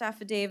arrest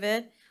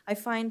affidavit. I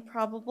find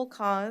probable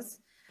cause.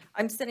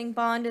 I'm setting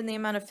bond in the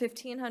amount of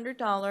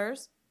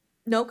 $1,500.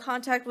 No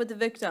contact with the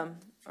victim,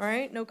 all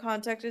right? No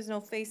contact is no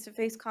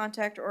face-to-face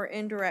contact or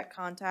indirect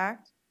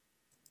contact.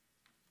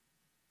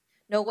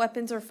 No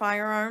weapons or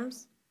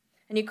firearms,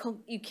 and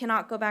you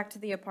cannot go back to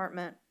the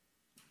apartment.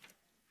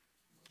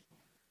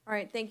 All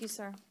right, thank you,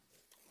 sir.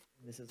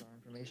 This is our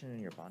information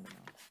and your bond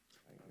amount.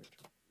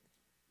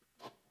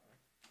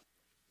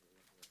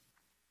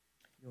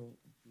 You'll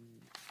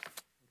be in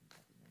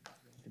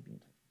touch with your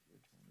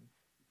attorney.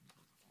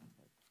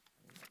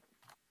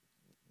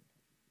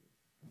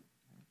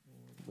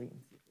 Wait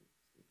and see if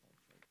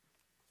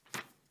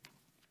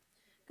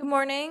Good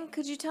morning.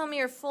 Could you tell me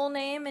your full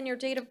name and your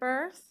date of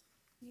birth?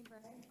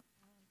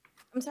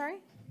 I'm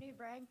sorry? New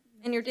Bragg.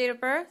 And your date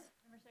of birth?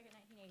 November 2nd,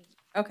 1980.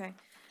 Okay.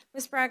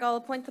 Ms. Bragg, I'll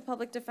appoint the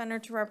public defender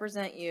to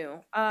represent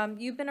you.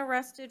 You've been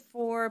arrested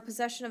for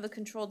possession of a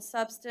controlled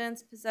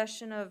substance,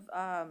 possession of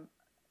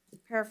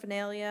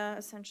paraphernalia,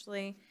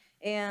 essentially,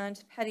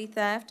 and petty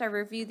theft. I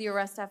reviewed the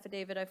arrest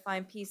affidavit. I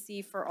find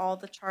PC for all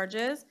the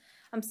charges.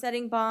 I'm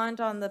setting bond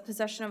on the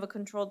possession of a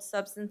controlled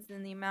substance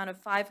in the amount of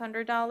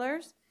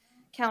 $500.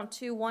 Count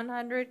 2,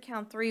 100.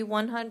 Count 3,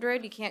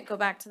 100. You can't go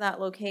back to that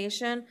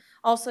location.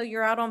 Also,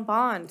 you're out on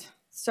bond.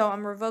 So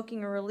I'm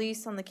revoking a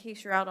release on the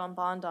case you're out on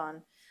bond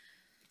on.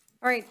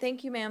 All right,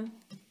 thank you, ma'am.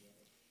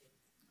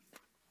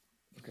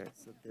 Okay,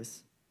 so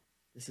this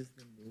is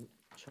the new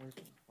charge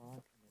and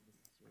font, and then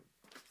this is your.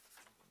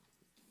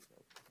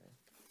 Okay.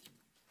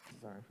 This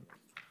is our information.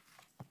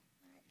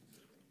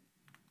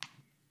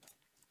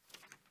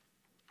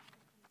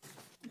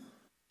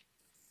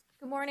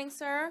 Good morning,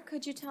 sir.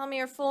 Could you tell me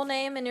your full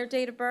name and your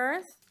date of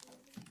birth?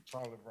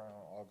 Charlie Brown,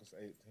 August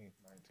 18th,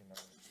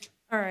 1993.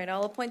 All right,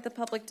 I'll appoint the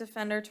public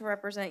defender to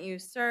represent you.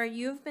 Sir,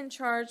 you've been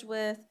charged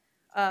with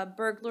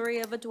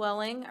burglary of a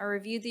dwelling. I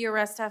reviewed the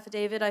arrest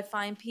affidavit. I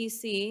find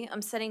PC.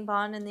 I'm setting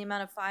bond in the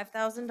amount of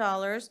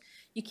 $5,000.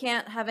 You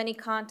can't have any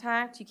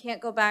contact. You can't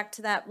go back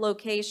to that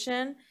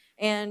location,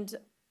 and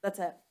that's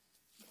it.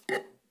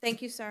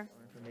 Thank you, sir.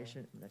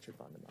 Information, and that's your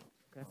bond amount,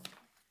 okay?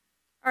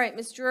 All right,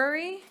 Ms.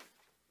 Drury,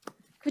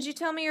 could you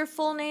tell me your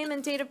full name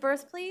and date of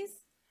birth, please?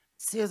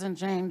 Susan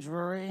Jane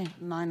Drury,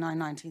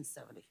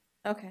 9/9/1970.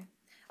 Okay.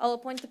 I'll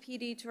appoint the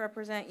PD to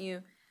represent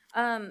you.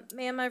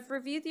 Ma'am, I've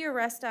reviewed the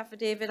arrest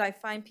affidavit. I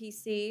find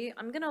PC.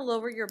 I'm gonna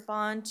lower your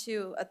bond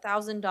to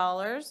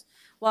 $1,000.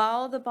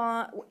 While the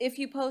bond, if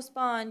you post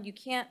bond, you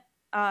can't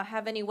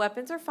have any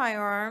weapons or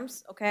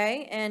firearms,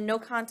 okay? And no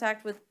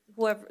contact with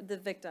whoever, the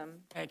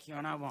victim. Thank you,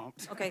 and I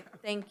won't. Okay,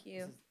 thank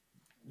you.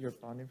 Your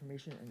bond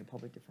information and your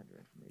public defender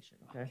information,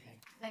 okay?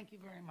 Thank you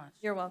very much.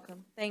 You're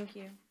welcome. Thank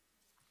you.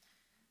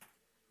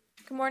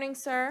 Good morning,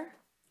 sir.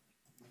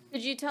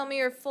 Could you tell me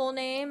your full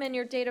name and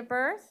your date of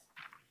birth?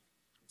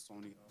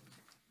 Sony,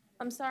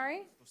 I'm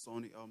sorry?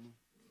 Sony Elmer.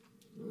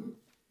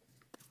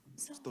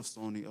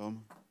 Sony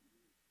Elmer.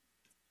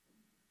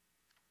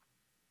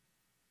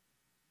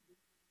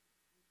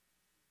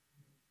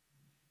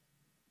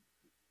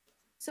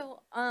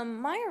 So,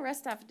 my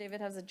arrest affidavit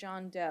has a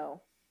John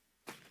Doe.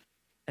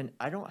 And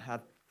I don't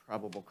have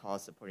probable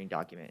cause supporting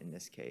document in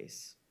this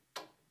case.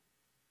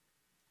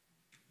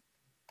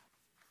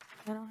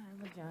 I don't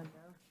have a John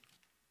Doe.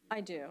 I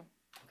do.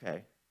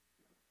 Okay.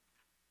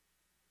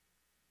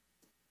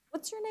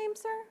 What's your name,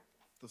 sir?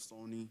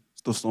 Stasoni.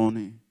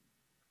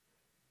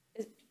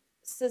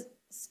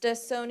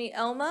 Stasoni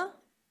Elma?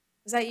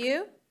 Is that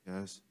you?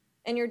 Yes.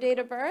 And your date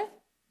of birth?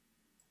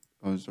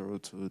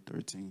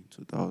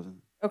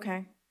 02/13/2000.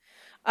 Okay.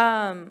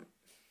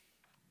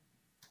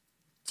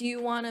 Do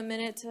you want a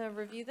minute to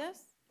review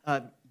this?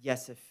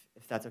 Yes, if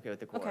that's okay with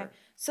the court. Okay.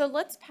 So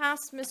let's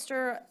pass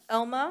Mr.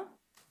 Elma.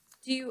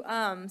 Do you,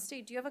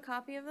 Steve, do you have a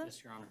copy of this?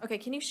 Yes, Your Honor. Okay,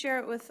 can you share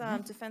it with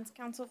defense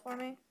counsel for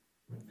me?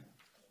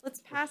 Let's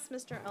pass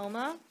Mr.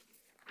 Elma.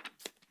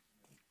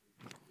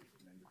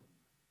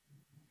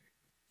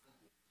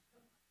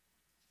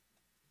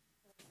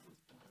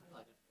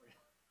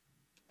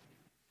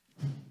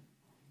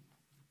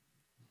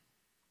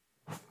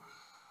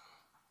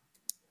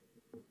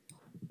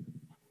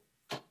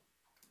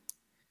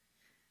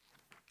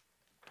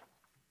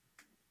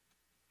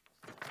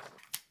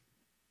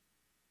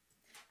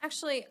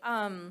 Actually,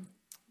 Mr.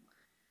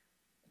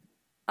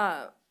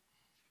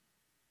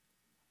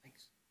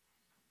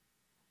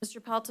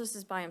 Paltos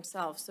is by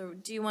himself, so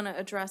do you want to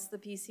address the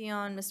PC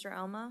on Mr.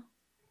 Elma?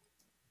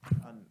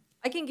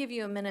 I can give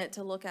you a minute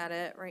to look at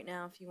it right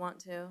now if you want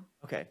to.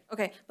 Okay.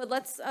 Okay, but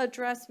let's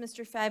address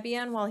Mr.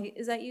 Fabian while he,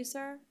 is that you,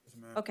 sir? Yes,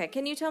 ma'am. Okay,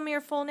 can you tell me your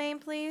full name,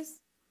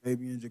 please?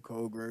 Fabian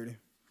Jacob Grady.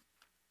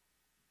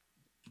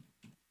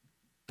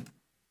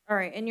 All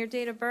right, and your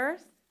date of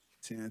birth?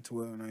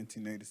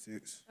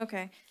 10/12/1986.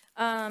 Okay,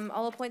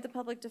 I'll appoint the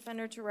public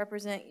defender to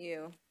represent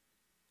you.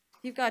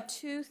 You've got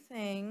two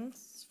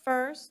things.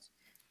 First,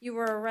 you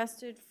were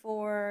arrested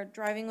for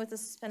driving with a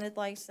suspended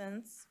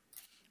license.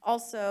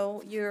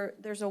 Also,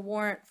 there's a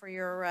warrant for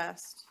your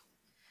arrest.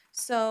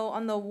 So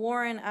on the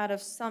warrant out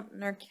of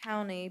Sumter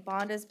County,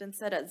 bond has been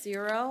set at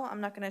 0. I'm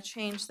not gonna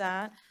change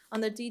that. On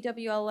the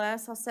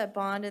DWLS, I'll set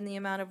bond in the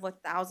amount of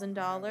what,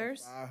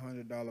 $1,000?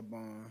 $500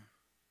 bond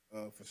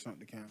for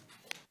Sumter County.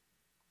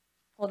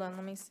 Hold on,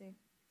 let me see.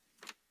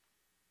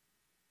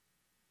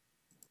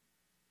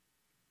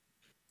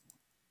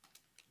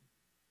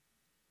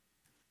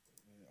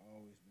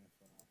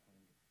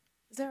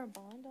 Is there a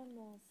bond on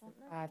the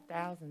Sumter?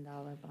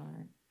 $5,000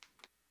 bond,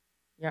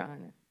 Your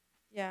Honor.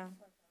 Yeah.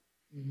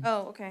 Mhm.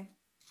 Oh, okay.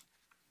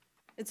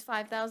 It's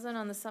 5,000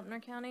 on the Sumter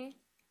County?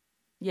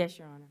 Yes,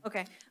 Your Honor.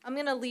 Okay, I'm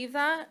gonna leave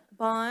that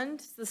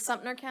bond, the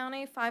Sumter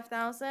County,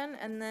 5,000,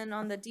 and then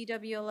on the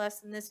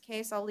DWLS, in this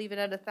case, I'll leave it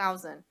at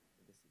 1,000.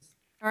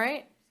 All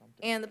right?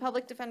 And the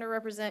public defender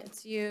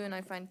represents you, and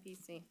I find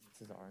PC.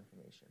 This is our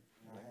information.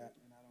 And I don't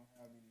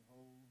have any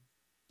holes.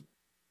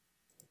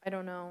 I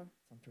don't know.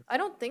 I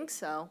don't think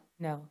so.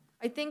 No.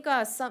 I think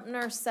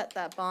Sumter set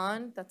that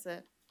bond, that's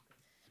it.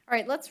 All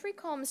right, let's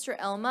recall Mr.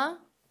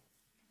 Elma.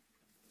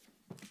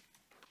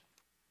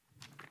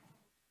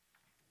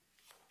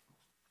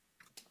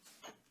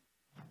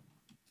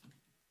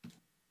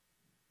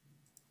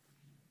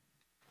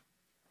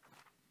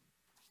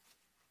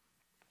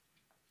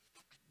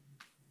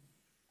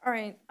 All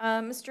right,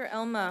 Mr.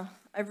 Elma,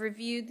 I've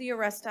reviewed the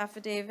arrest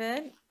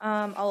affidavit.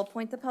 I'll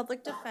appoint the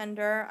public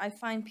defender. I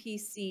find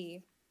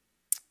PC.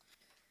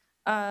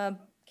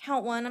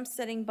 Count 1, I'm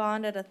setting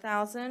bond at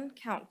 1,000.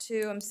 Count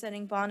 2, I'm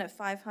setting bond at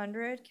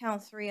 500.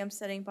 Count 3, I'm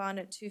setting bond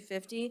at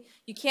 250.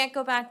 You can't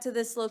go back to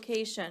this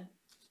location,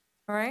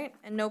 all right?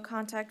 And no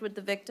contact with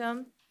the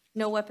victim,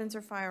 no weapons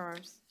or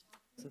firearms.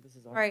 So this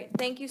is All right,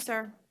 thank you,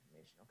 sir.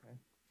 Okay.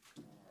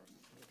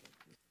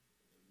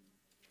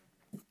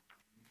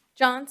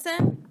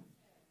 Johnson?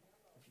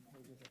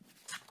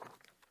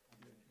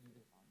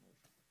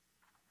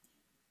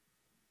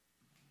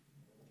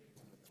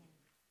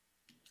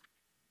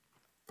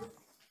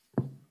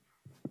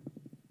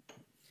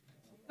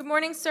 Good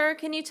morning, sir.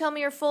 Can you tell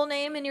me your full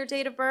name and your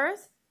date of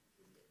birth?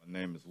 My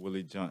name is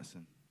Willie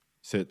Johnson,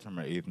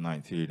 September 8th,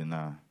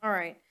 1989. All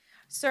right.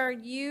 Sir,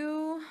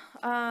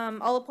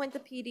 I'll appoint the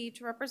PD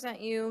to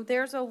represent you.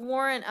 There's a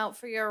warrant out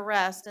for your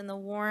arrest, and the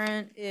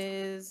warrant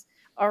is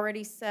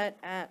already set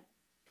at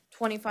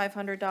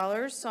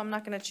 $2,500, so I'm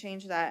not going to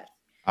change that.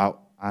 I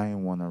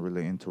didn't want to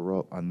really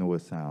interrupt. I know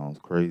it sounds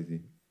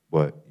crazy,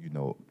 but you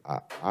know,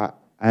 I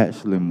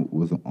actually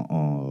was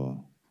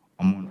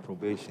I'm on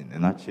probation,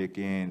 and I check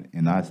in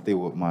and I stay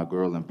with my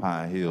girl in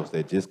Pine Hills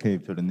that just came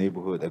to the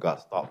neighborhood that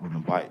got stopped on the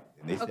bike,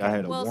 and they said I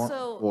had a Well, warrant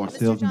so, for Mr.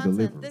 sales and Johnson,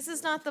 delivery. this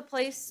is not the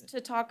place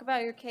to talk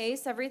about your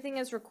case. Everything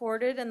is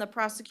recorded, and the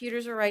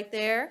prosecutors are right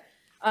there.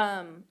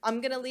 I'm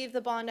going to leave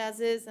the bond as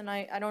is, and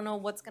I don't know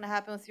what's going to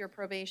happen with your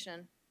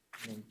probation.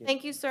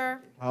 Thank you,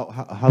 sir.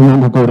 How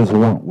long ago this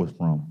warrant was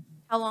from?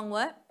 How long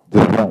what?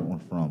 This warrant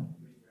was from?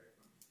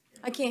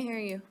 I can't hear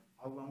you.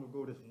 How long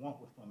ago this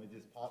warrant was from? It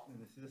just popped in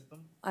the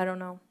system? I don't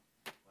know.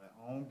 Like,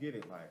 I don't get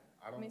it. Like,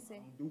 I don't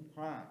do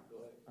crime.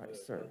 All right,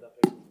 sir.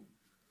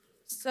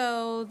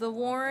 So the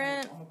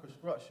warrant, I'm a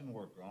construction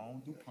worker. I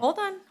don't do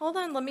crime. hold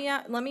on.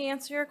 Let me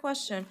answer your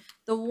question.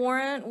 The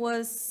warrant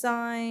was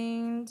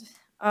signed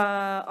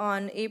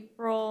on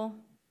April,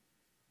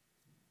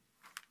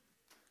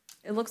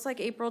 it looks like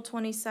April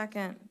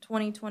 22nd,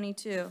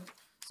 2022.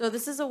 So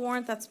this is a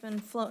warrant that's been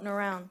floating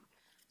around.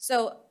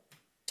 So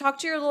talk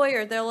to your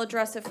lawyer. They'll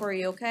address it for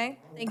you, okay?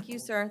 Thank you,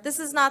 sir. This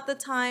is not the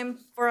time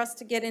for us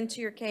to get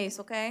into your case,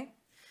 okay?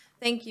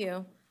 Thank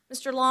you.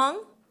 Mr.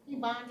 Long? He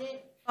bonded.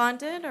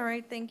 Bonded, all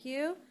right, thank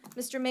you.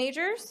 Mr.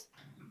 Majors?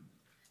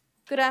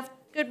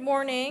 Good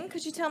morning.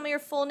 Could you tell me your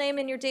full name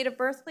and your date of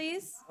birth,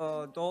 please?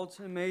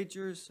 Dalton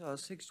Majors,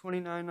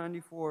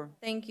 62994.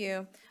 Thank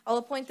you. I'll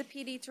appoint the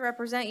PD to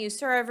represent you.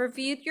 Sir, I've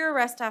reviewed your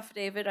arrest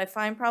affidavit. I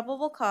find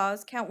probable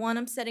cause. Count 1,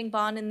 I'm setting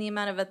bond in the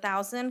amount of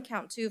 $1,000.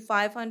 Count 2,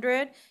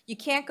 $500. You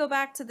can't go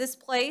back to this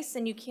place,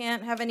 and you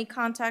can't have any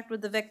contact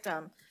with the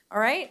victim. All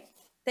right?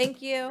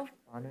 Thank you.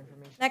 Bond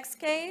information? Next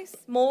case,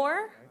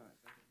 Moore?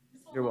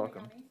 You're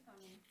welcome.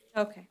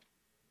 Okay.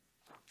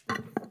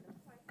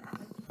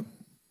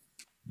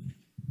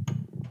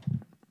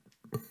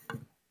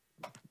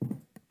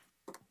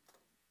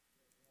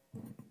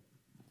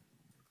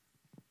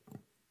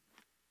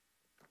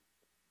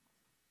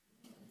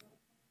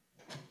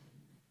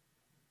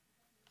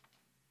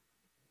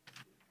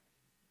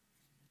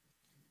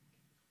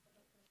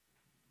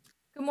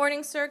 Good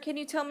morning, sir. Can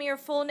you tell me your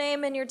full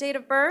name and your date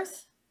of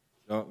birth?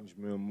 Dalton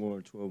Jamil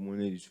Moore,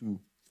 12182.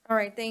 All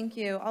right, thank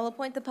you. I'll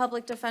appoint the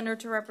public defender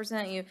to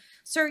represent you.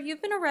 Sir,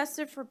 you've been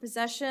arrested for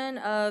possession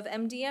of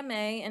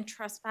MDMA and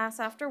trespass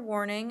after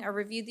warning. I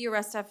reviewed the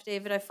arrest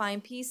affidavit. I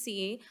find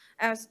PC.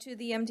 As to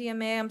the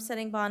MDMA, I'm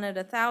setting bond at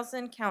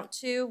 1,000. Count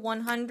 2,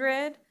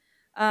 100.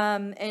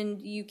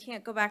 And you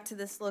can't go back to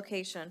this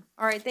location.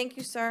 All right, thank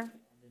you, sir.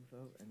 Info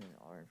and then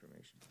our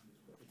information.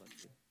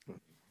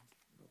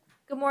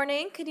 Good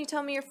morning. Can you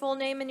tell me your full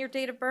name and your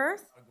date of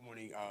birth? Good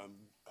morning.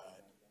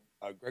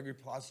 Gregory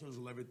Palacios,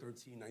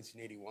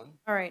 11/13/1981.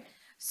 All right.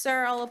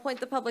 Sir, I'll appoint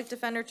the public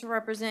defender to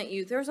represent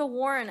you. There's a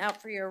warrant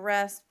out for your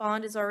arrest.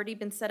 Bond has already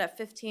been set at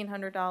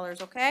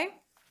 $1,500, okay?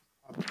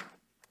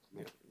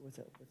 What's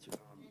up? What's your?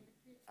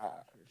 I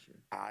have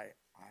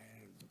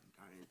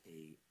gotten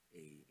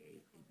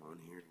a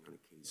bond hearing on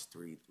a case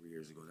three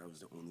years ago. That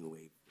was the only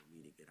way for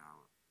me to get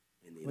out.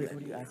 And they Wait, let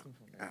what are me you out. asking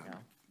for right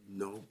now?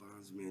 No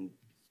bondsman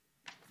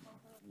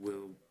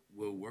will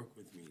work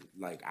with me.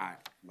 Like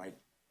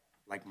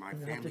my Then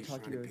you have to family's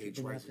talk trying to to your- pay then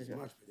you twice have as to-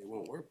 much, but they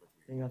won't work with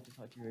me. Then you have to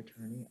talk to your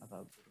attorney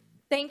about.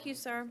 Thank you,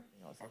 sir.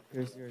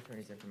 Here's your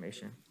attorney's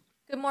information.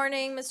 Good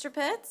morning, Mr.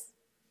 Pitts.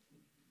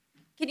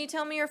 Can you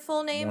tell me your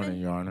full name? Morning,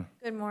 and- Your Honor.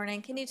 Good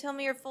morning. Can you tell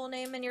me your full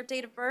name and your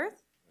date of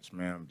birth? Yes,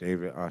 ma'am.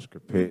 David Oscar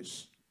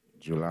Pitts,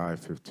 July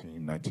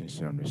 15,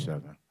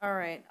 1977. All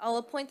right. I'll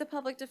appoint the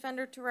public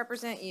defender to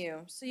represent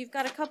you. So you've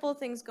got a couple of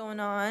things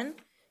going on.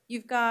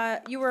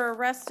 You were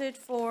arrested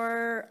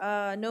for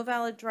no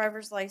valid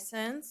driver's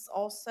license,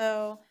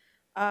 also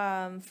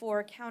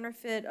for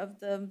counterfeit of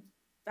the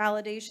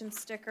validation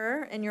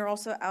sticker, and you're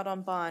also out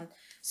on bond.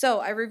 So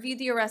I reviewed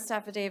the arrest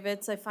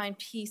affidavits. I find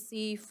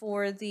PC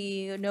for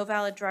the no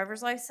valid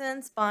driver's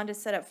license. Bond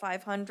is set at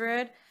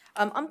 $500.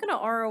 I'm going to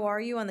ROR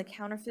you on the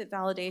counterfeit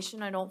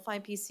validation. I don't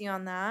find PC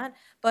on that,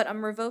 but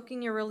I'm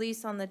revoking your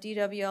release on the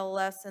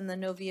DWLS and the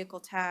no vehicle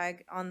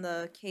tag on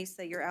the case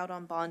that you're out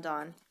on bond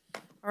on.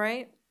 All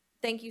right?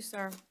 Thank you,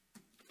 sir.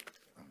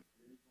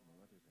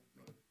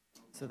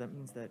 So that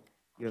means that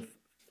you have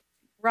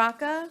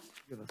Raka?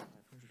 a $500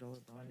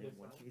 bond in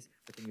one case,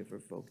 but then you have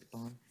revoked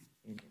bond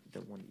in the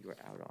one that you were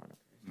out on.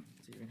 Okay?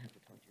 So you're gonna have to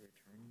talk to your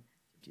attorney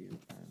to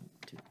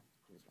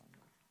clear bond.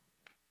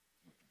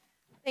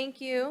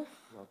 Thank you.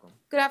 You're welcome.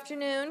 Good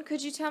afternoon.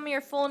 Could you tell me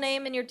your full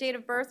name and your date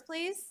of birth,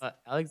 please?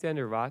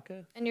 Alexander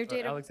Rocca. And your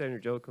date of- Alexander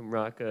Joachim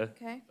Rocca.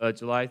 Okay.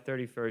 July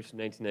 31st,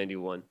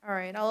 1991. All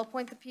right, I'll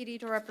appoint the PD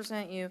to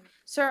represent you.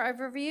 Sir, I've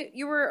reviewed,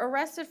 you were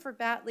arrested for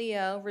bat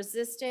Leo,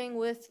 resisting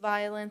with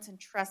violence and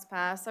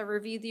trespass. I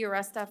reviewed the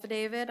arrest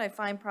affidavit. I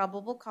find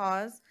probable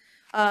cause.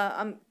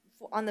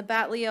 On the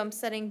Bat Leo, I'm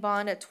setting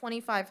bond at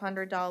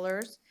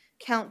 $2,500.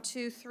 Count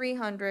 2,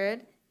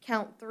 300.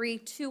 Count 3,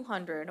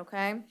 200,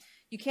 okay?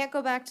 You can't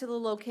go back to the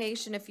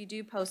location if you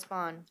do post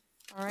bond.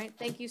 All right,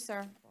 thank you,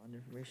 sir. Bond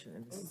information,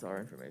 and this is our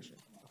information.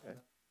 Okay.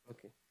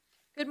 Okay.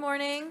 Good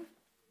morning.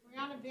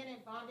 Brianna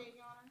Bennett bonded,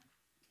 Your Honor.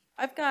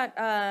 I've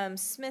got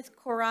Smith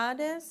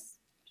Corrades,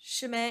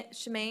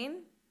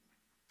 Shemaine.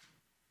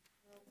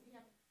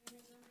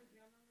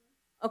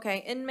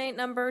 Okay, inmate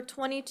number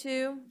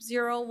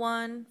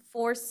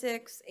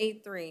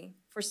 22014683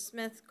 for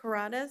Smith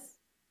Corrades.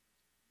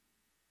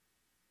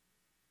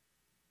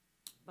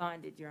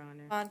 Bonded, Your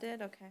Honor.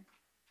 Bonded, okay.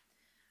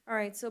 All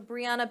right, so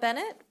Brianna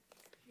Bennett?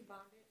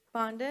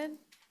 Bonded.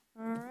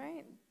 All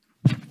right.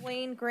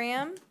 Wayne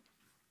Graham?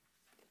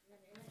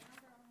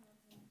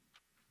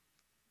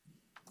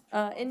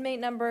 Inmate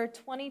number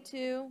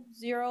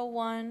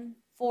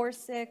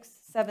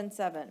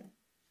 22014677.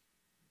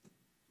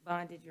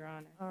 Bonded, Your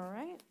Honor. All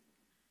right.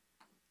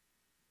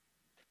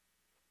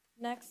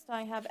 Next,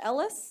 I have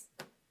Ellis.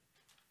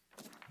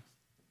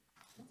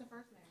 What's the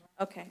first name?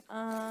 Okay,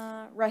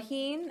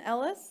 Raheen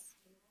Ellis.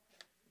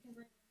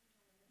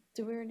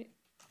 Do we already?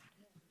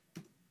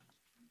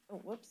 Oh,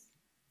 whoops.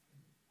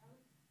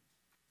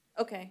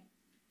 Okay.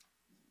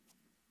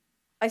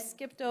 I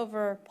skipped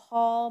over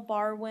Paul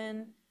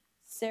Barwin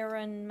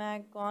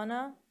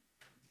Saranmagana.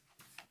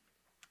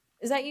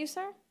 Is that you,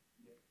 sir?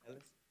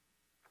 Ellis?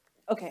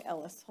 Okay,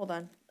 Ellis, hold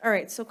on. All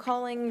right, so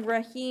calling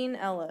Raheen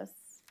Ellis.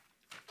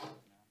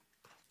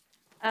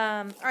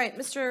 All right,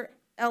 Mr.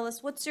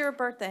 Ellis, what's your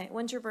birthday?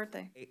 When's your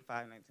birthday?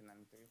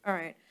 8/5/1993. All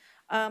right.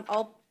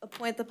 I'll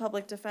appoint the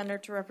public defender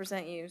to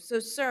represent you. So,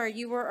 sir,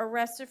 you were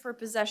arrested for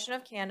possession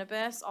of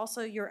cannabis.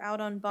 Also, you're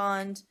out on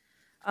bond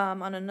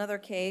on another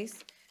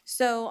case.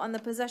 So, on the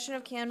possession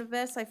of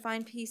cannabis, I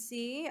find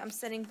PC. I'm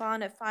setting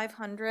bond at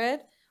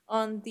 $500.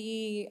 On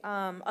the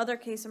other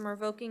case, I'm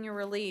revoking your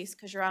release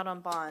because you're out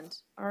on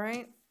bond. All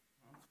right?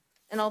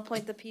 And I'll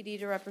appoint the PD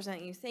to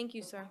represent you. Thank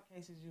you, sir. What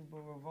cases you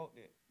revoked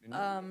it?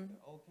 The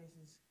old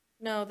cases?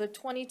 No, the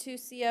 22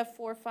 CF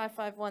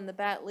 4551, the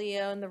Bat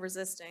Leo, and the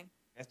resisting.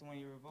 That's the one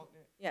you revoked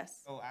it?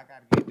 Yes. So I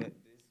gotta get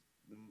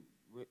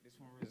this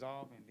one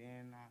resolved and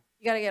then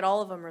You gotta get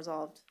all of them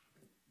resolved.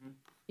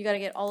 You gotta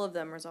get all of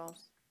them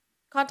resolved.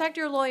 Contact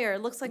your lawyer. It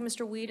looks like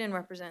Mr. Whedon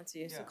represents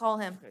you, so Yeah. call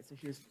him. Okay, so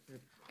here's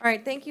All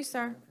right, thank you,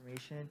 sir.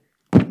 information.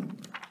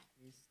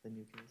 Case, the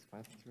new case,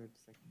 500,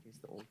 second case,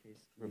 the old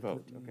case,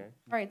 revoked, okay?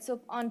 All right,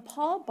 so on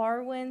Paul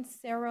Barwin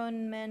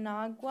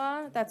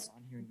Saronmenagua, that's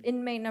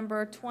inmate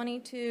number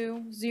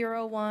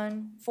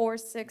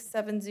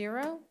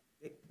 22014670.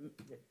 they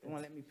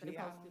won't let me plea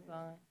out.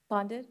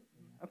 Bonded?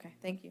 Okay,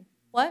 thank you.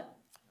 What?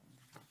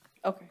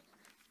 Okay.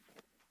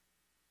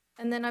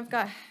 And then I've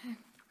got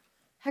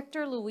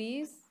Hector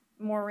Luis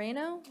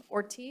Moreno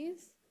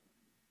Ortiz.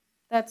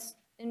 That's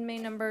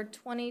inmate number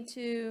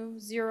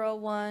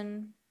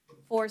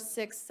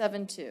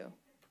 22014672.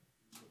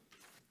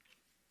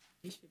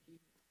 He should be.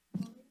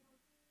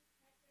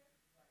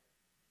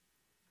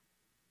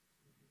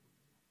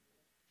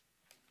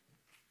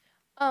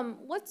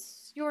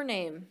 What's your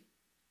name?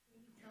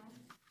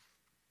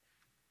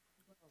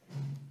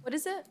 What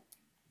is it?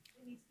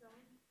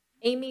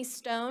 Amy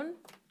Stone.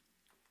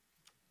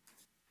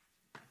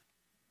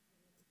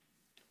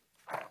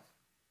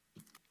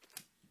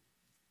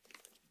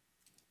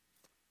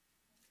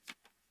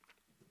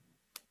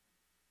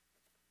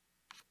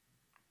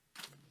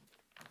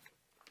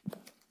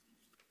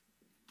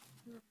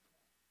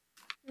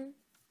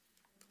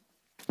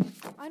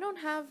 I don't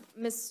have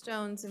Miss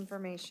Stone's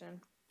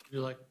information. Would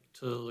you like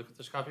to look at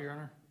this copy,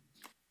 Your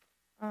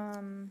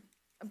Honor?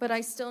 But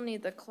I still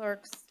need the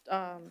clerks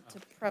to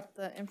prep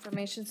the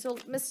information. So,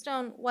 Ms.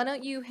 Stone, why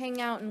don't you hang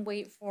out and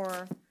wait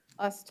for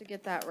us to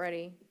get that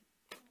ready?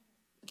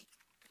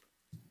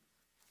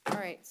 All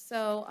right,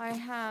 so I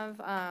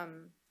have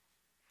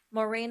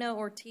Moreno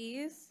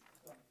Ortiz.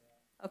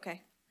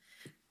 Okay.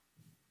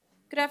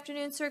 Good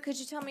afternoon, sir. Could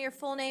you tell me your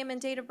full name and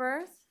date of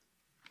birth?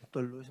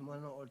 Dr. Luis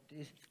Moreno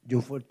Ortiz,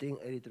 June 14,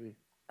 83.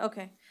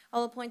 Okay,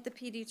 I'll appoint the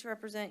PD to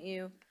represent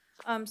you.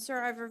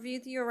 Sir, I've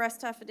reviewed the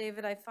arrest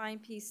affidavit. I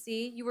find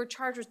PC. You were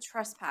charged with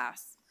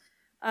trespass.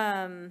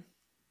 I'm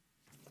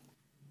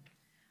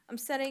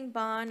setting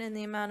bond in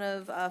the amount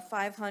of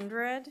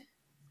 500.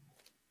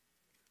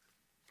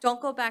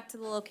 Don't go back to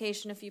the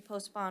location if you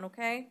post bond,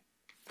 okay?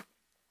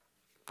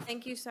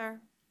 Thank you,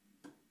 sir.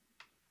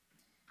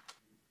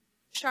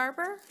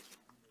 Sharper?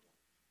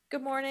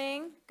 Good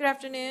morning. Good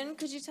afternoon.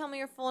 Could you tell me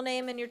your full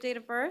name and your date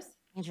of birth?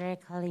 Andrea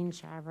Colleen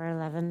Sharber,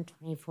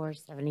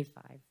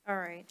 11/24/75. All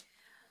right.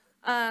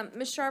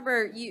 Ms.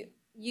 Sharber,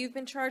 you've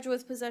been charged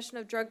with possession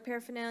of drug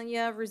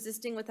paraphernalia,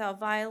 resisting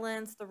without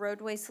violence, the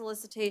roadway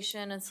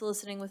solicitation, and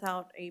soliciting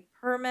without a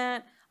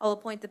permit. I'll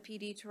appoint the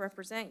PD to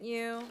represent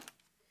you.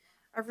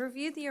 I've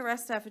reviewed the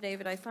arrest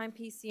affidavit. I find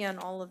PC on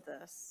all of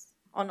this,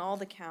 on all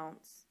the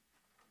counts.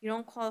 You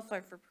don't qualify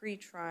for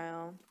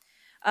pretrial.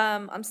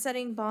 I'm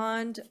setting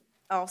bond.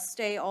 I'll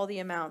stay all the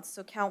amounts.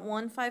 So count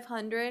 1,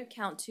 500,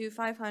 count 2,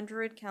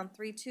 500, count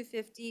 3,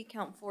 250,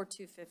 count 4,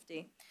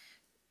 250.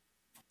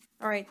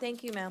 All right,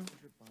 thank you, ma'am.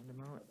 Your bond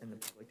amount and the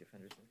public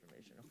defender's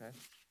information, okay?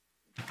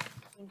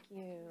 Thank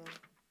you.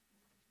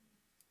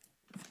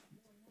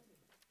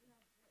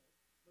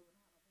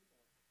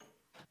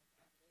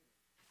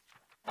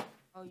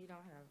 Oh, you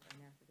don't have an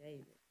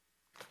affidavit.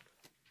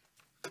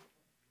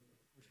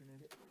 What's your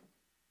name?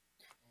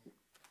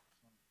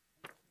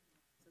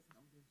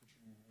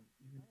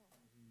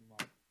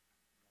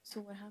 So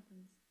what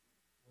happens?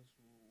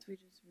 Do we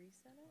just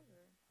reset it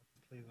or?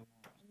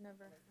 I've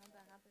never had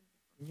that happen.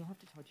 You'll have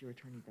to talk to your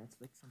attorney. That's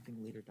like something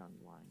later down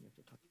the line. You have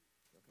to talk.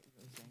 Okay, you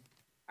know what I'm saying?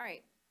 All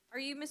right, are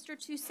you Mr.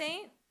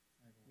 Toussaint?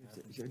 You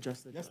have to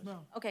adjust the. Yes, ma'am.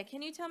 Okay,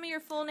 can you tell me your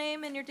full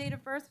name and your date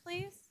of birth,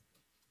 please?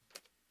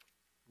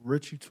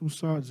 Richie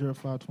Toussaint,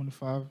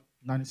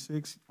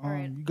 052596. All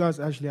right. You guys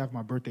actually have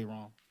my birthday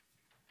wrong.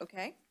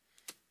 Okay.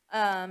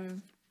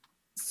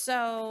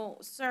 So,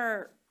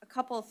 sir, a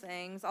couple of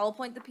things. I'll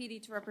appoint the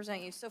PD to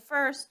represent you. So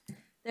first,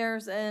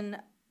 there's an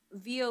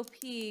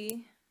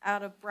VOP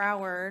out of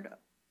Broward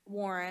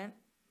warrant.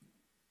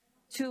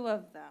 Two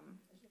of them.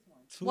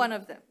 One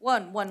of them.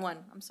 One.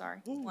 I'm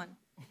sorry. One.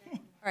 All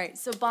right,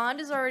 so bond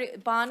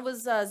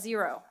was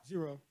 0.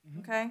 0.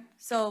 Okay,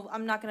 so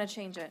I'm not gonna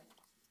change it.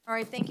 All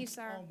right, thank you,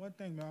 sir. One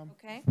thing, ma'am.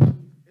 Okay,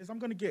 Is I'm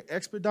gonna get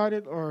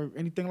expedited or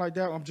anything like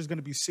that? Or I'm just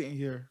gonna be sitting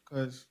here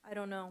because I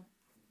don't know.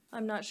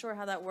 I'm not sure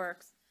how that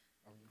works.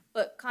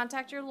 But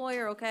contact your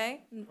lawyer,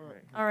 okay? right.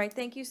 All right,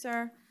 thank you,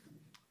 sir.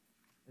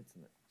 It's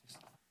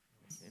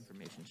just the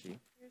information sheet.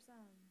 Here's,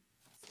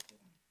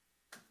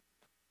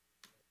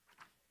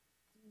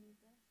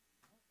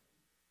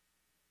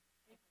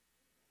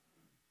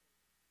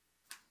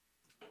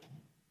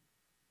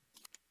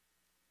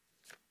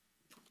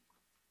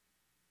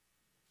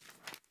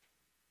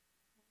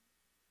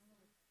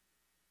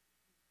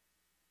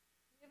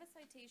 Do you have a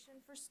citation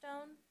for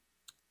Stone?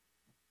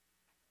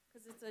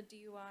 Because it's a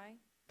DUI.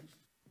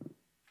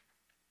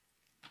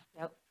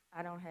 Yep,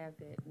 I don't have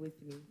that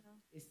with me. No.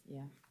 It's,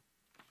 yeah.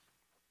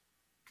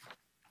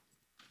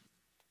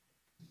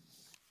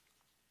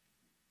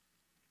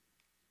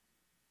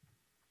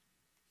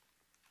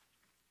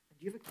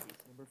 Do you have a case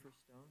number for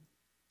Stone?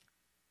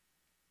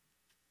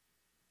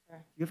 Sorry.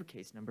 Do you have a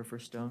case number for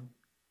Stone?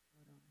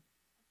 Hold on.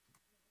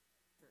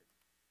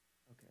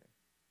 Okay.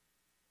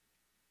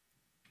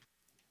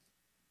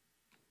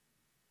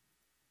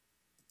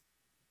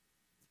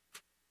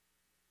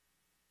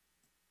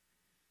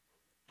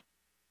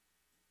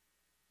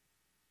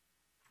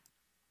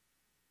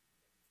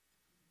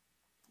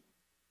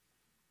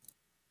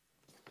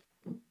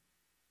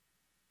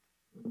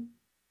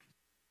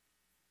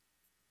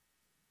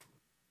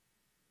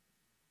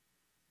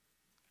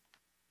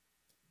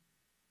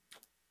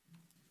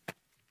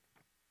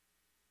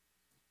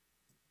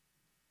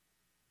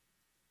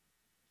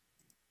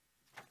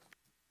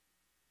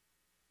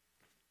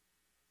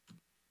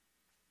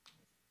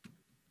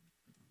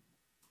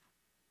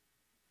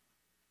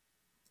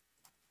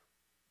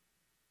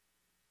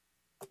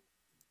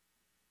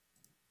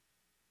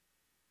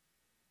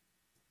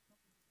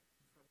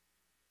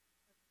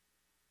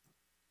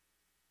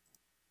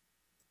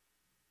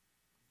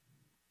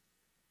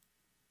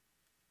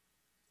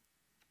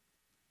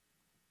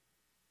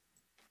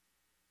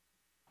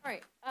 All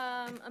right,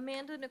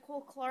 Amanda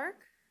Nicole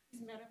Clark,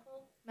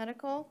 Medical.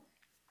 medical.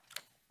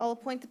 I'll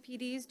appoint the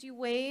PDs. Do you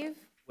waive?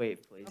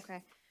 Waive, please.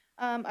 Okay.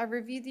 I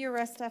reviewed the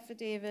arrest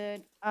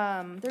affidavit.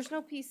 There's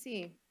no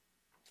PC.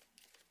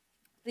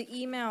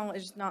 The email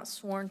is not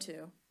sworn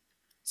to.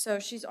 So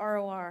she's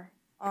ROR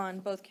on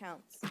both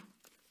counts.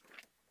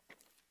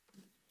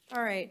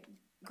 All right,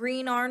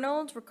 Green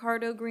Arnold,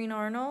 Ricardo Green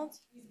Arnold.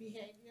 His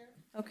behavior.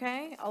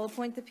 Okay, I'll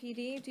appoint the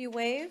PD. Do you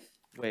waive?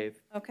 Waive.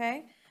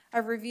 Okay.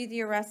 I've reviewed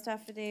the arrest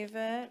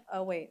affidavit.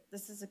 Oh, wait,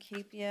 this is a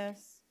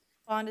KPS.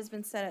 Bond has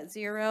been set at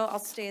 0. I'll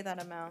stay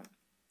that amount.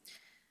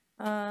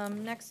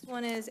 Next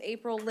one is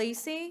April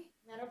Lacey.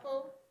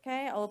 Medical.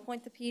 Okay, I'll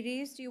appoint the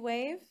PDs. Do you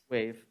waive?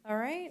 Waive. All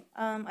right.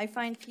 I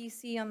find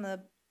PC on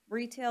the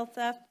retail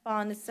theft.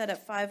 Bond is set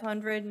at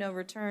 500. No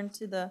return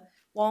to the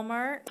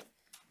Walmart.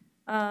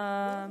 What's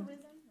the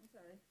reason? I'm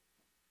sorry.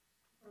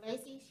 For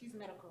Lacey, she's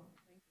medical.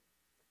 Thank you.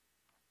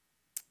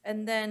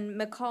 And then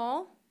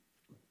McCall.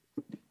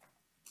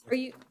 Are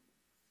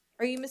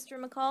you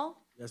Mr. McCall?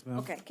 Yes, ma'am.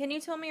 Okay. Can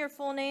you tell me your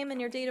full name and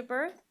your date of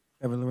birth?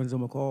 Evan Lorenzo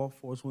McCall,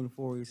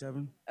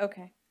 42487.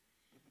 Okay.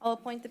 I'll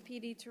appoint the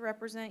PD to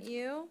represent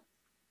you.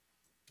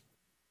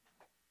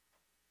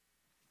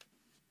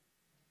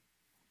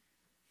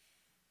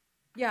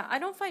 Yeah, I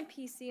don't find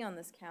PC on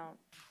this count.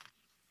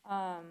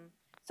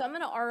 So I'm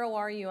gonna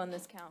ROR you on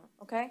this count,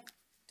 okay?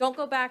 Don't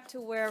go back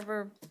to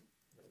wherever,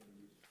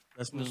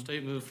 Yes, Can the ma'am.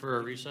 state move for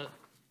a reset?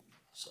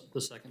 The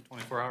second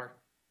 24-hour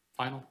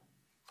final?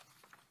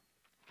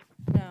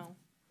 no,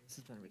 This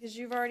is done with. because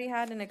you've already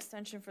had an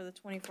extension for the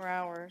 24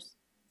 hours.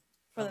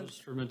 For That the, was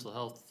for mental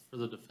health for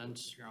the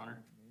defense, Your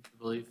Honor, I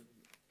believe.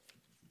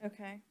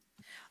 okay.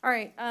 All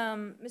right,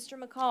 Mr.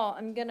 McCall,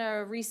 I'm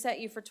gonna reset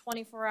you for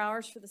 24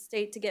 hours for the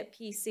state to get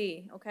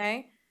PC,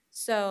 okay?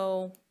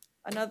 So,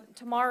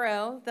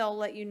 tomorrow, they'll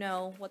let you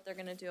know what they're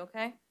gonna do,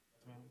 okay?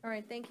 All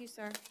right, thank you,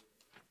 sir.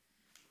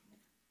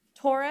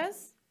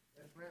 Torres?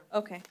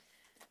 Okay.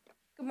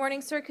 Good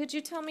morning, sir. Could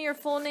you tell me your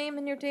full name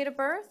and your date of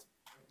birth?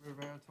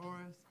 Rivera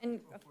Torres,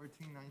 And,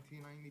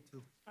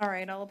 14/1992. all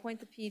right, I'll appoint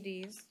the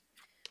PDs.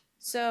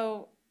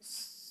 So,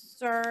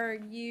 sir,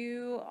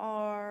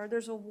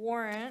 there's a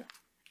warrant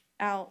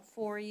out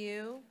for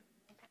you.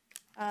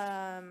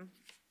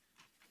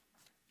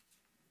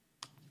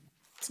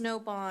 It's no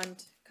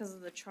bond because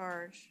of the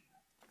charge.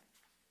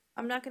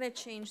 I'm not gonna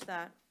change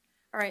that.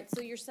 All right,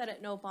 so you're set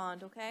at no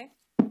bond, okay?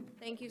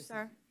 Thank you,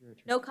 sir.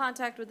 No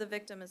contact with the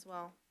victim as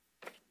well.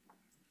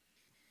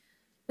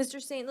 Mr.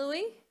 St.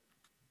 Louis?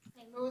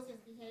 St. Louis's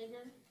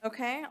behavior.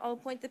 Okay, I'll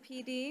appoint the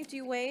PD. Do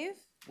you waive?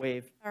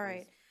 Waive. All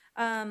right.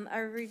 I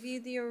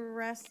reviewed the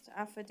arrest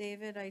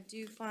affidavit. I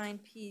do find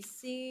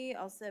PC.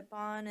 I'll set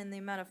bond in the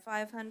amount of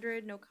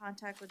 500, no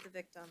contact with the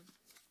victim.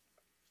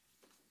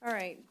 All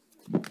right.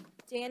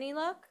 Danny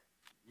Luck?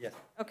 Yes.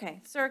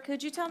 Okay, sir,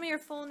 could you tell me your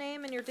full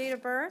name and your date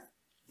of birth?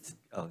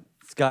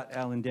 Scott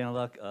Allen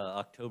Daniluck,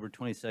 October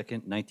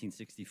 22nd,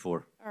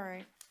 1964. All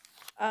right.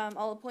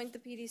 I'll appoint the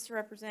PDs to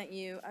represent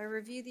you. I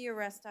reviewed the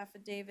arrest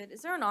affidavit.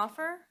 Is there an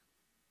offer?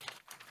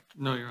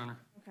 No, Your Honor.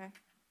 Okay.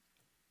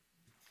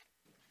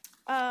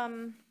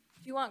 Do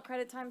you want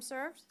credit time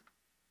served?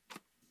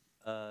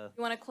 You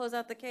want to close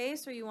out the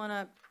case, or you want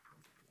to?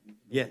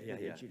 Yeah,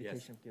 Yes?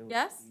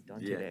 Yes.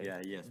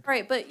 All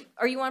right, but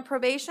are you on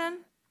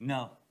probation?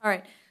 No. All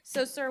right,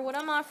 so sir, what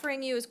I'm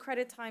offering you is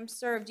credit time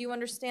served. Do you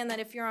understand that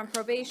if you're on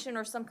probation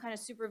or some kind of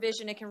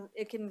supervision, it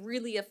can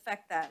really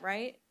affect that,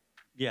 right?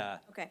 Yeah.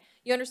 Okay,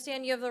 you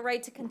understand you have the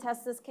right to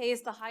contest this case,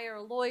 to hire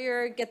a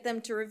lawyer, get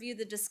them to review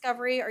the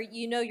discovery, or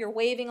you know you're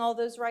waiving all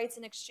those rights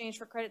in exchange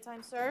for credit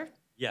time served?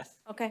 Yes.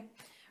 Okay,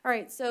 all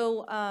right,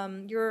 so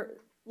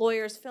your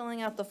lawyer's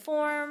filling out the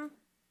form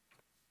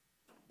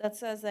that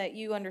says that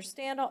you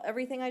understand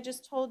everything I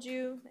just told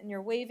you, and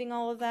you're waiving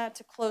all of that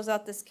to close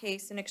out this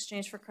case in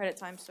exchange for credit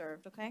time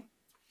served, okay?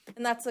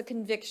 And that's a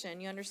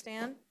conviction, you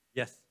understand?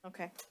 Yes.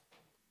 Okay.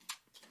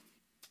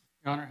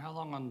 Your Honor, how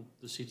long on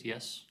the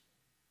CTS?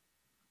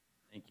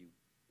 Thank you.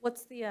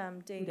 What's the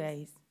date? 2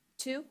 days.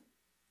 2?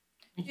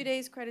 2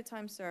 days credit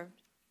time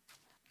served.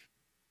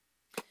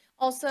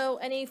 Also,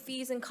 any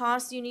fees and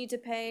costs you need to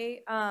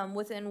pay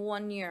within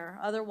 1 year.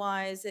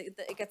 Otherwise, it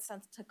gets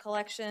sent to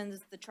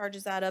collections, the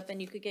charges add up,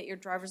 and you could get your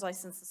driver's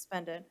license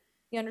suspended.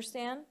 You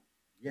understand?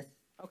 Yes.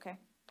 Okay.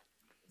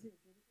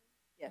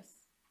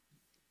 Yes.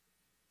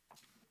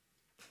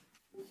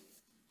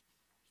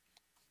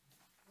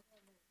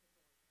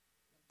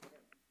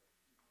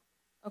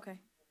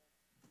 Okay.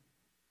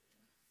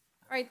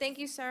 All right, thank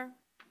you, sir.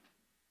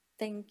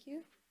 Thank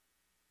you.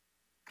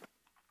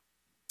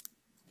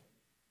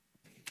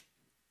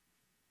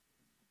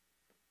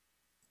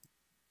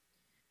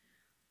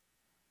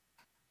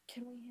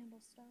 Can we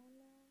handle Stone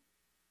now?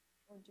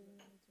 Or do we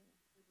need to?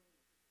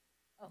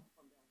 Oh.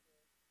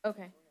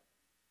 Okay.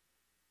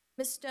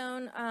 Ms.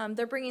 Stone,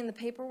 they're bringing the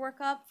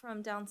paperwork up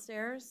from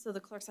downstairs, so the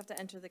clerks have to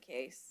enter the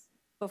case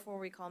before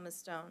we call Ms.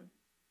 Stone.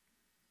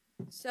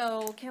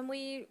 So can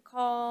we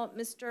call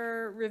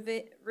Mr.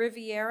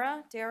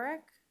 Riviera,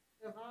 Derek?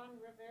 Devon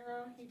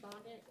Rivera, he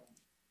bonded.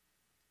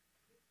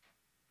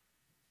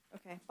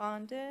 Okay,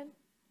 bonded.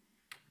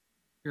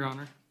 Your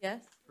Honor,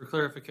 Yes? for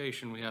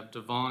clarification, we have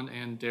Devon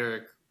and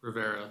Derek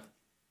Rivera.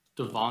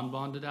 Devon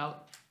bonded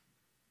out?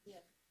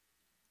 Yes.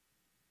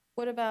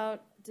 What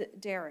about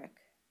Derek?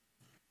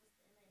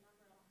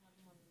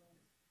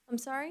 I'm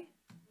sorry?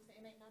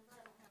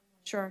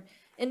 Sure.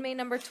 Inmate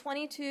number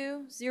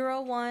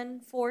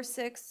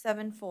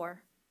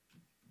 22014674.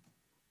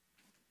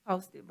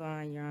 Posted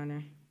bond, Your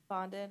Honor.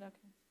 Bonded,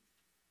 okay.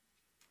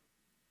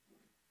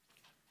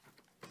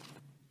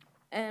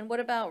 And what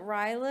about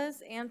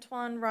Riley's,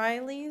 Antoine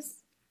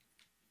Riley's?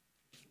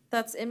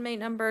 That's inmate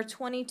number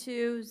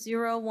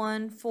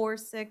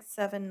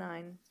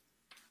 22014679.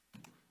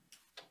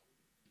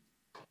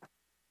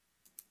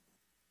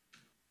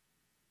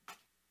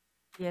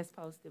 Yes,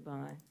 posted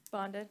bond.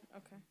 Bonded,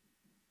 okay.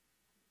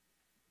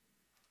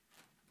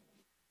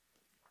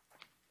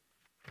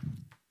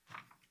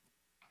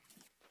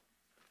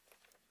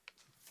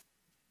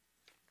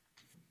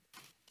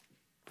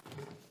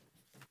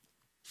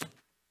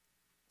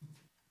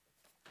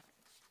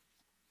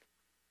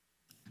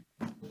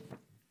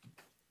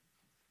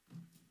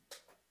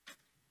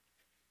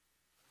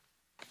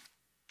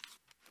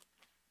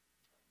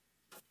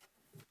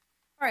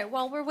 All right,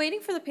 while we're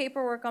waiting for the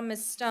paperwork on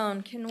Ms.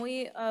 Stone, can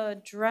we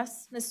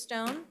address Ms.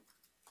 Stone?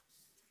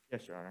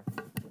 Yes, Your Honor.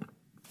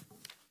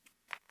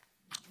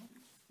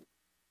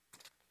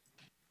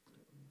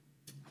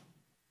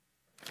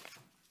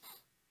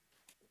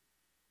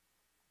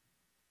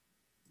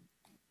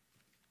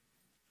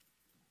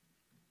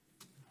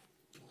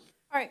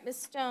 All right,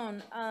 Ms.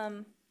 Stone,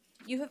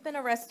 you have been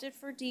arrested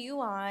for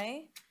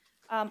DUI.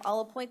 I'll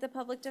appoint the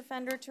public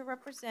defender to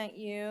represent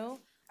you.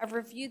 I've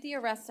reviewed the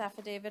arrest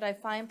affidavit. I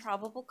find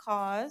probable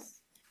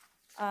cause.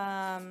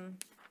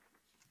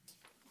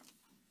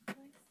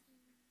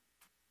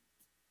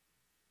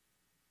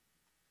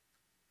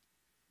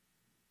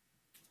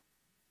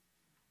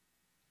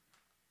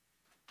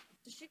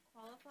 Does she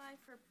qualify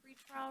for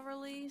pretrial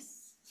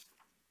release?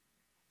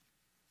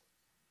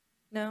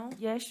 No?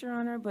 Yes, Your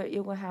Honor, but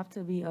it will have to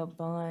be a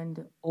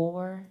bond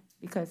or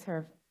because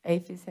her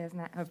AFIS has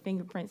not, her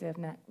fingerprints have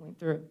not went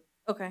through.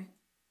 Okay.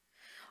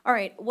 All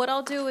right, what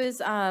I'll do is,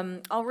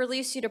 I'll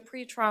release you to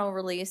pretrial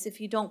release. If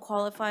you don't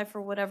qualify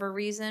for whatever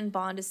reason,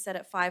 bond is set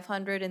at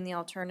 500 in the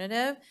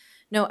alternative.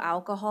 No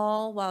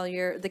alcohol while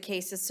the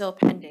case is still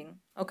pending,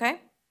 okay?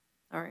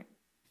 All right.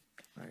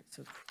 All right,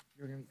 so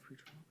you're gonna be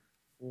pre-trial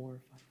or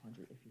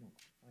 500 if you don't.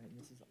 All right,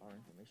 this is our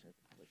information at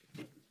the public.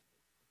 Okay.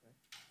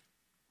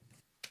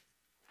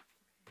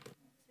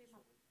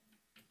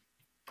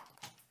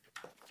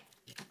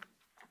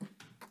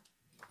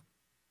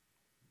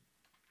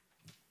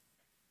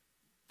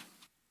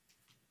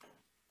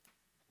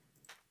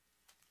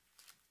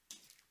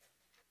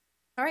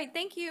 All right,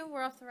 thank you.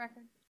 We're off the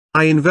record.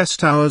 I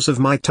invest hours of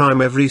my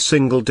time every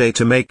single day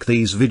to make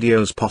these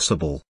videos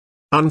possible.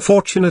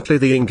 Unfortunately,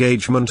 the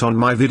engagement on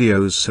my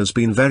videos has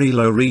been very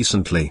low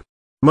recently.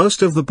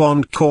 Most of the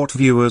bond court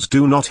viewers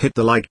do not hit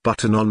the like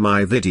button on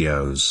my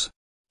videos.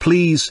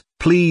 Please,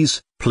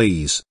 please,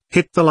 please,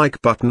 hit the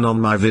like button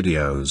on my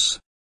videos.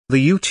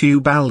 The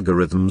YouTube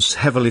algorithms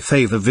heavily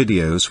favor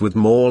videos with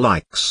more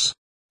likes.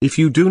 If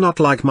you do not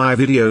like my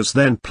videos,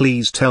 then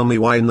please tell me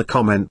why in the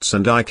comments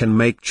and I can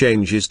make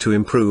changes to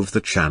improve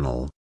the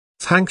channel.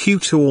 Thank you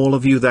to all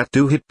of you that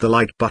do hit the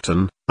like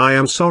button. I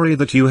am sorry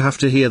that you have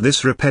to hear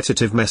this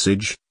repetitive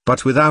message,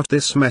 but without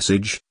this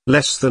message,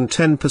 less than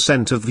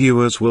 10% of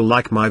viewers will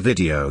like my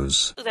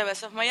videos. To the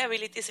best of my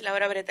abilities,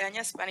 Laura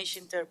Bretaña, Spanish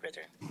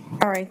interpreter.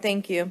 All right,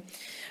 thank you.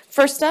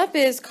 First up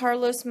is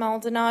Carlos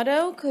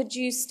Maldonado. Could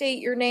you state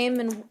your name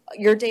and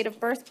your date of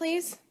birth,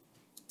 please?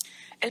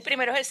 El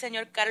primero es el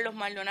señor Carlos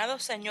Maldonado.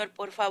 Señor,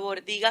 por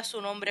favor, diga su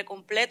nombre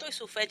completo y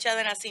su fecha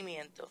de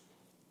nacimiento.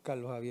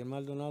 Carlos Javier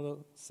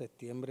Maldonado,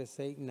 septiembre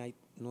 6,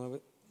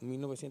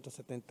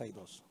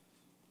 1972.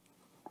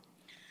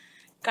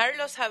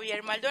 Carlos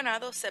Javier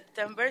Maldonado,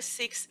 September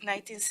 6,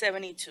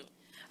 1972.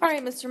 All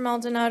right, Mr.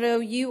 Maldonado,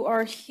 you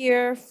are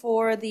here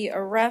for the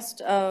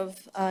arrest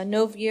of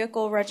no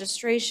vehicle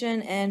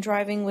registration and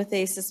driving with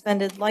a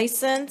suspended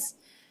license.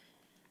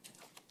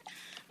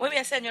 Muy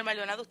bien, señor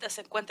Maldonado, usted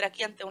se encuentra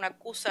aquí ante una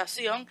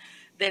acusación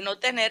de no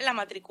tener la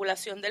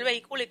matriculación del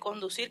vehículo y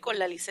conducir con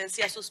la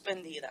licencia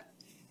suspendida.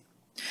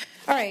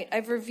 All right,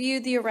 I've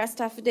reviewed the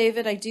arrest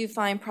affidavit. I do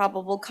find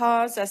probable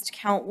cause as to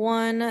count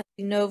 1,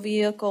 no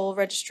vehicle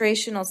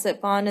registration. I'll set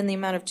bond in the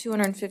amount of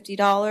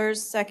 $250.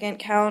 Second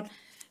count,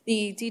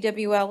 the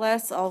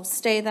DWLS, I'll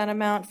stay that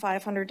amount,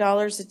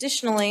 $500.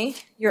 Additionally,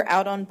 you're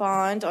out on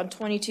bond on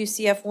 22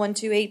 CF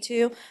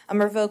 1282.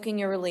 I'm revoking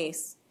your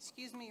release.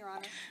 Excuse me, Your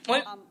Honor.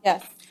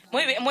 Yes.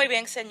 Muy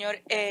bien, señor.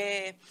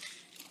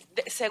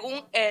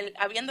 Según él,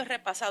 habiendo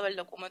repasado el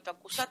documento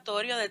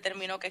acusatorio,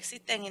 determinó que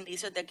existen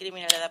indicios de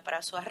criminalidad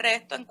para su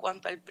arresto. En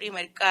cuanto al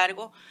primer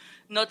cargo,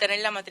 no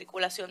tener la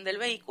matriculación del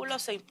vehículo,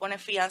 se impone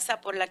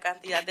fianza por la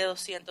cantidad de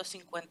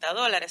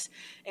 $250.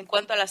 En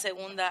cuanto a la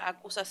segunda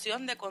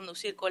acusación de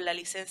conducir con la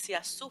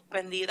licencia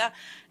suspendida,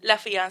 la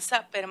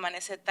fianza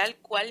permanece tal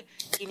cual,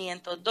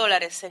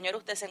 $500. Señor,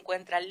 usted se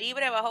encuentra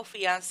libre bajo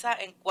fianza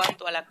en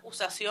cuanto a la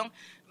acusación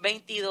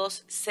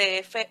 22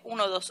 CF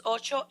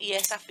 128 y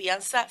esa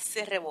fianza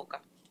se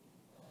revoca.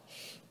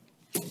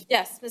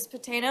 Yes, Ms.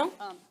 Patano?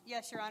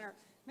 Yes, Your Honor.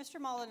 Mr.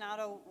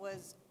 Maldonado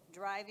was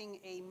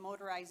driving a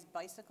motorized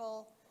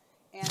bicycle,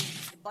 and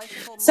the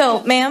bicycle...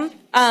 So, ma'am,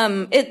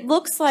 it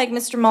looks like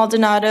Mr.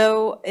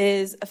 Maldonado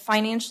is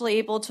financially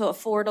able to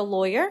afford a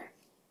lawyer.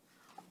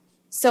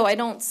 So I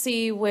don't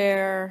see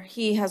where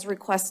he has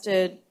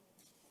requested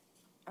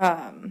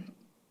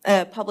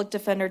a public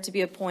defender to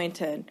be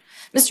appointed.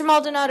 Mr.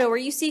 Maldonado, are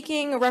you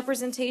seeking a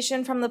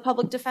representation from the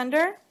public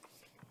defender?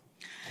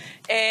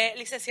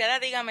 Licenciada,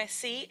 dígame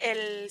si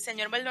el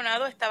señor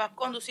Maldonado estaba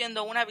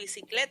conduciendo una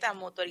bicicleta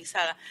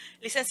motorizada.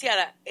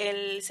 Licenciada,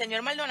 el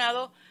señor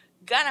Maldonado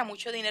gana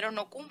mucho dinero,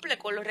 no cumple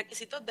con los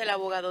requisitos del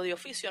abogado de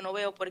oficio. No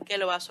veo por qué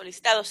lo ha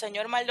solicitado.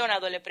 Señor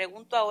Maldonado, le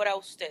pregunto ahora a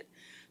usted.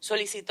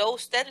 ¿Solicitó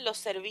usted los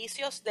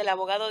servicios del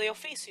abogado de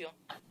oficio?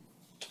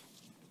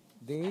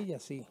 De ella,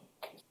 sí.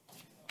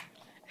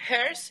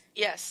 Hers,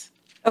 yes.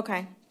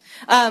 Okay.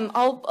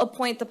 I'll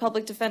appoint the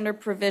public defender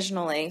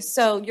provisionally.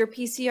 So your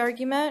PC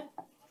argument?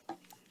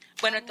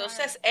 Bueno,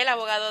 entonces el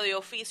abogado de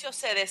oficio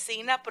se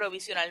designa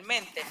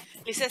provisionalmente.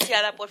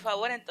 Licenciada, por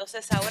favor,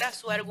 entonces ahora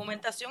su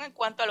argumentación en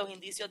cuanto a los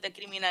indicios de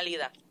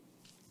criminalidad.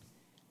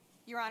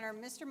 Your Honor,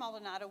 Mr.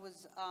 Maldonado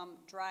was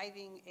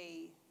driving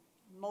a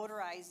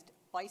motorized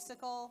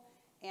bicycle,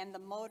 and the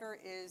motor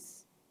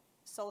is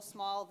so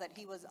small that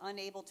he was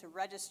unable to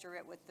register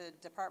it with the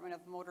Department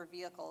of Motor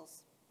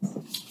Vehicles.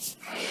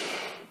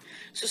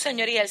 Su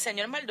señoría, el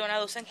señor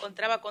Maldonado se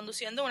encontraba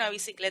conduciendo una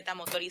bicicleta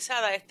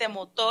motorizada. Este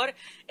motor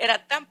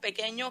era tan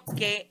pequeño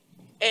que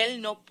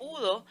él no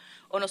pudo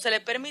o no se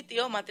le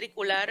permitió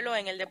matricularlo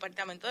en el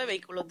Departamento de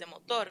Vehículos de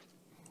Motor.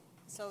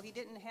 So he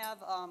didn't have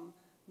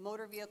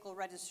motor vehicle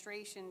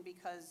registration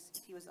because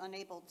he was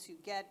unable to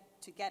get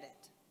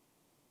it.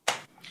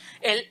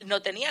 Él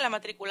no tenía la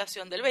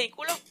matriculación del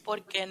vehículo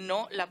porque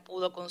no la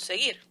pudo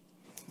conseguir.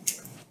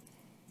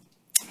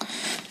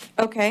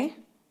 Okay.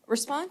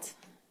 Response?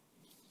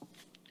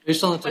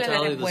 Based on the ¿Cuál es la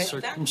totality of the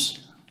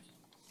respuesta?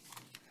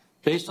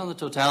 based on the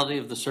totality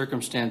of the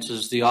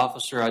circumstances, the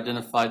officer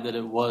identified that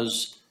it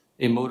was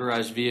a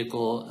motorized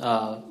vehicle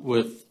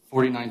with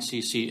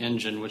 49cc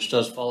engine, which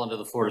does fall under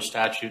the Florida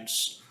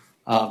statutes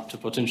to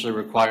potentially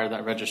require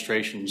that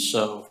registration.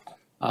 So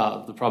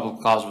the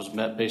probable cause was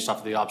met based off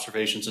of the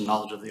observations and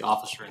knowledge of the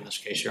officer in this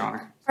case, Your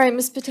Honor. All right,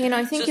 Ms. Patino,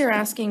 I think you're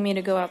asking me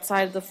to go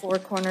outside of the four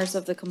corners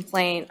of the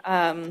complaint.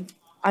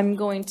 I'm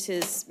going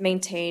to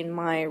maintain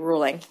my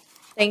ruling.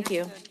 Thank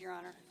you. Your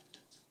Honor.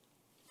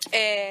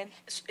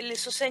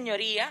 Su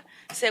señoría,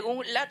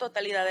 según la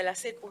totalidad de las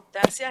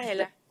circunstancias,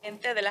 el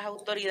agente de las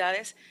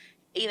autoridades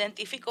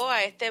identificó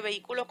a este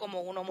vehículo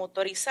como uno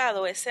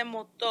motorizado. Ese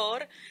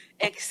motor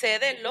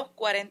excede los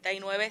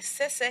 49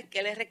 cc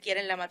que le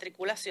requieren la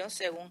matriculación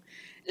según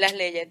las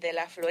leyes de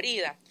la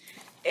Florida.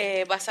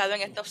 Basado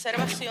en esta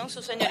observación,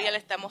 su señoría le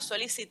estamos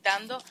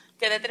solicitando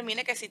que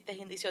determine que existen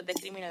indicios de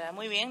criminalidad.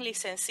 Muy bien,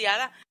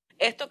 licenciada.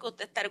 Esto que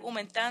usted está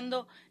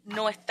argumentando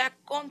no está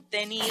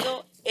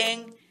contenido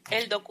en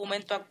el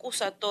documento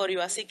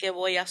acusatorio, así que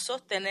voy a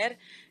sostener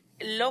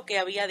lo que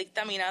había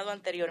dictaminado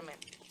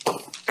anteriormente.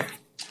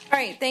 All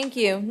right, thank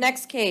you.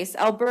 Next case,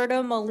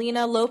 Alberto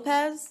Molina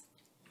Lopez.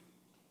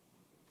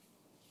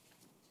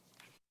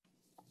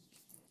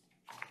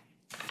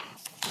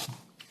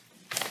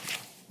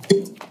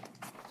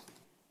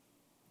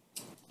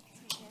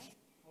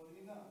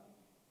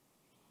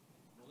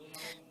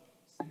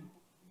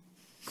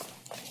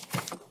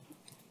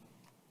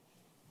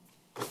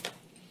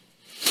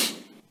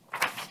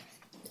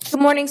 Good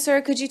morning,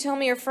 sir. Could you tell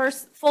me your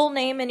full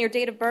name and your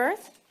date of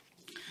birth?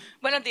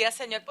 Buenos días,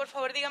 señor. Por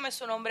favor, dígame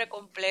su nombre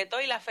completo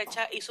y la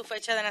fecha y su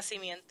fecha de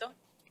nacimiento.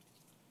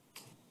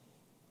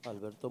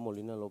 Alberto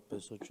Molina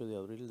López, 8 de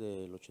abril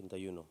del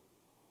 81.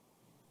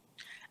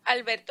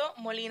 Alberto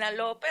Molina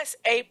López,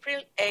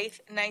 April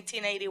 8th,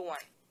 1981.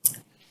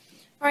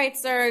 All right,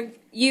 sir.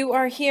 You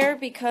are here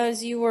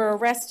because you were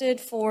arrested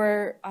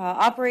for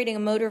operating a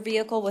motor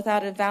vehicle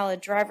without a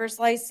valid driver's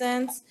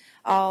license.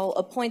 I'll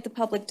appoint the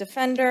public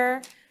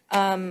defender.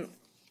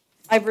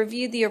 I've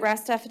reviewed the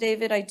arrest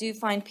affidavit. I do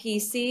find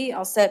PC.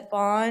 I'll set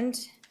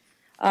bond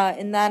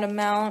in that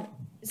amount.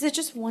 Is it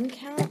just one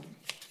count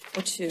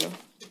or two?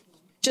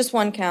 Just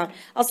one count.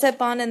 I'll set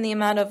bond in the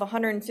amount of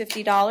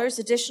 $150.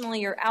 Additionally,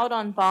 you're out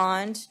on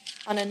bond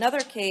on another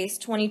case,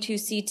 22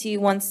 CT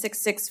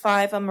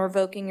 1665. I'm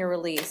revoking your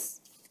release.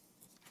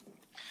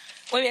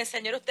 Muy bien,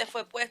 señor, usted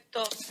fue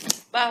puesto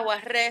bajo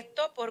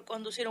arresto por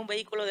conducir un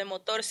vehículo de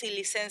motor sin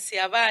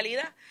licencia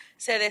válida.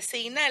 Se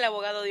designa el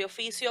abogado de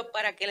oficio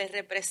para que le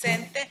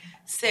represente.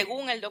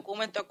 Según el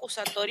documento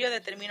acusatorio,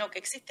 determinó que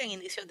existen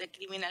indicios de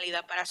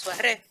criminalidad para su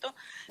arresto.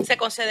 Se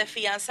concede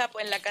fianza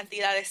en la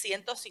cantidad de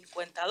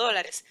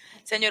 $150.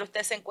 Señor,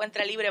 usted se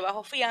encuentra libre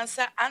bajo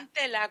fianza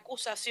ante la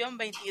acusación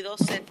 22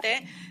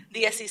 CT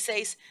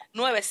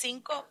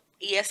 1695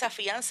 y esa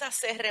fianza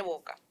se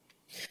revoca.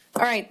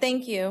 All right,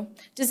 thank you.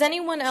 Does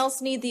anyone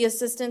else need the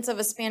assistance of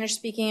a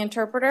Spanish-speaking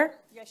interpreter?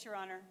 Yes, Your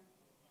Honor.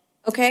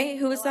 Okay,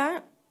 who is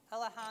that?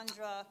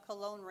 Alejandra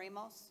Colon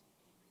Ramos.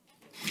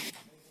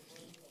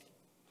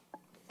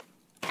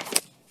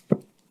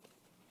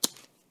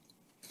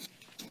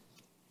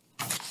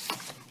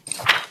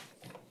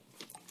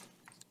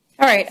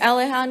 All right,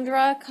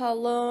 Alejandra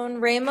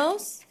Colon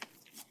Ramos.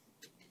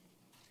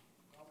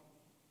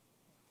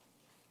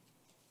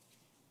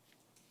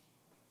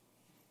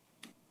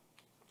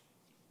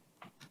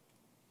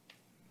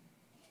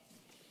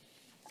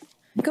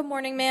 Good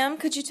morning, ma'am.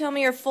 Could you tell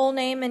me your full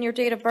name and your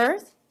date of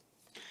birth?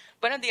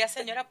 Buenos días,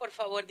 señora. Por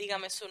favor,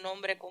 dígame su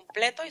nombre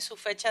completo y su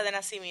fecha de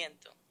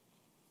nacimiento.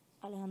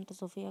 Alejandra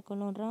Sofía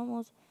Colón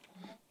Ramos,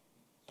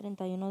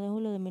 31 de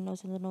julio de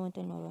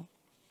 1999.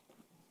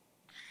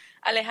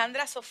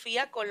 Alejandra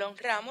Sofía Colón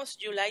Ramos,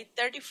 July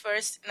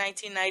 31st,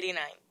 1999.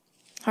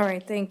 All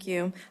right, thank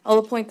you. I'll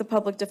appoint the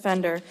public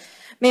defender.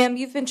 Ma'am,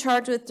 you've been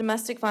charged with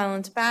domestic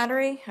violence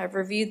battery. I've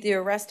reviewed the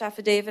arrest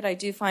affidavit. I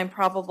do find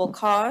probable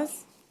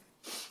cause.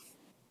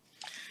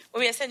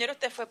 Muy bien, señor,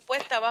 usted fue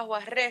puesta bajo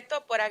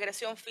arresto por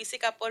agresión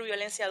física por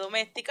violencia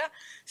doméstica.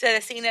 Se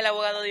designa el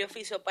abogado de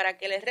oficio para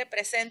que le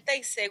represente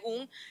y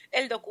según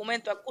el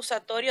documento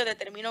acusatorio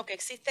determinó que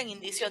existen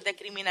indicios de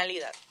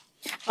criminalidad.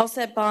 I'll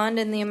set bond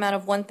in the amount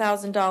of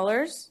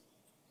 $1,000.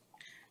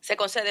 Se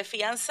concede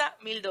fianza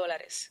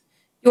 $1,000.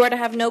 You are to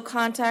have no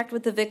contact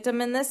with the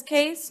victim in this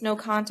case. No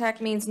contact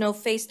means no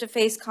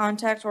face-to-face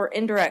contact or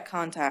indirect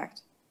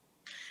contact.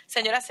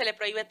 Señora, se le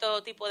prohíbe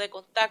todo tipo de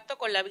contacto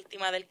con la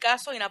víctima del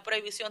caso y una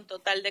prohibición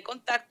total de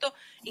contacto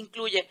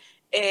incluye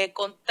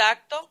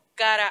contacto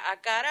cara a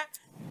cara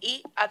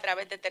y a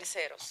través de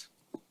terceros.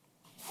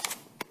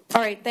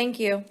 All right, thank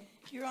you.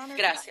 Your Honor,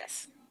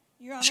 Gracias.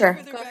 Your Honor, Sure.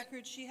 for the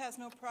record, she has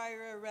no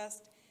prior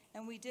arrest,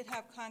 and we did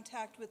have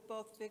contact with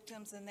both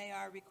victims, and they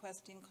are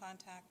requesting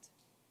contact.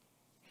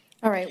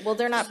 All right, well,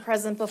 they're not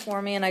present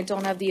before me, and I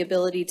don't have the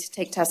ability to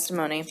take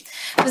testimony.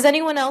 Does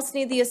anyone else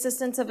need the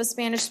assistance of a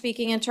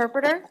Spanish-speaking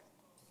interpreter?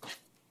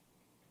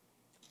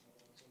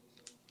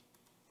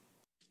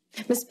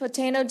 Ms.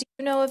 Patano, do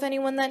you know of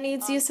anyone that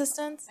needs the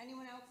assistance?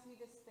 Anyone else need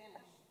a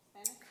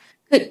Spanish?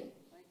 Good.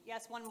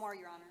 Yes, one more,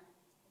 Your Honor.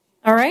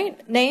 All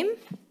right, name?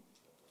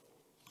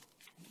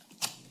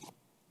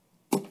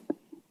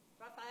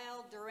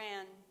 Rafael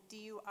Duran,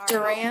 D-U-R.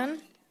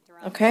 Duran?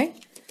 Okay.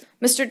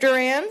 Mr.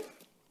 Duran?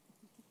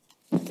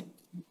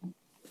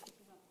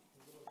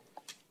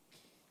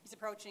 He's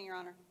approaching, Your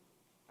Honor.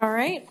 All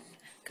right.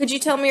 Could you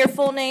tell me your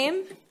full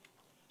name?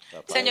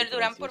 Señor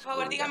Durán, por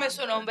favor, dígame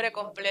su nombre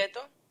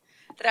completo.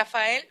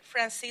 Rafael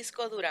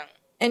Francisco Durán.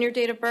 And your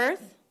date of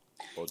birth?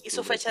 ¿Y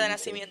su fecha de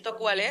nacimiento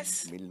cuál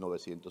es?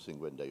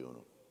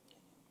 1951.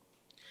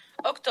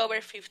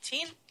 October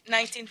 15,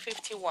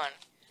 1951.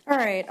 All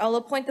right, I'll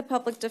appoint the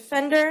public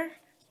defender.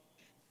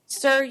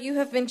 Sir, you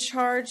have been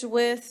charged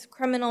with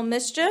criminal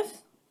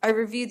mischief. I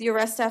reviewed the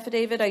arrest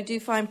affidavit. I do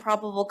find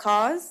probable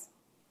cause.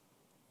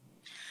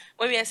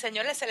 Muy bien,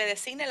 señores, se le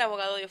designa el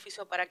abogado de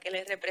oficio para que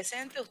le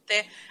represente.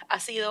 Usted ha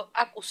sido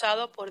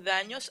acusado por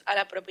daños a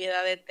la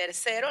propiedad de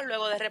terceros.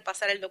 Luego de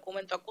repasar el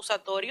documento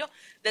acusatorio,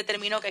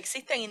 determinó que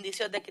existen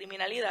indicios de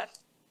criminalidad.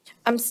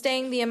 I'm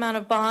staying the amount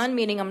of bond,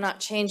 meaning I'm not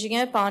changing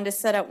it. Bond is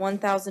set at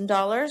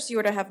 $1,000. You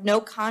are to have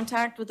no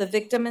contact with the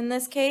victim in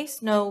this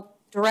case, no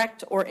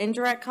direct or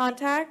indirect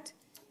contact.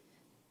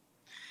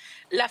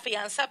 La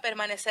fianza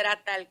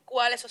permanecerá tal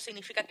cual, eso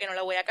significa que no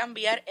la voy a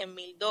cambiar en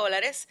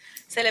 $1,000.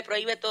 Se le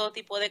prohíbe todo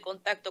tipo de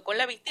contacto con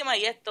la víctima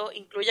y esto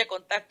incluye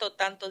contacto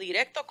tanto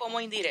directo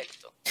como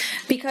indirecto.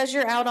 Because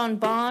you're out on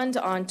bond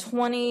on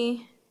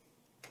 22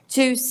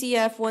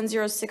 CF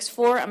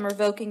 1064, I'm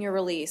revoking your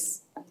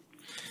release.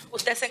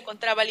 Usted se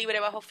encontraba libre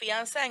bajo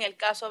fianza. En el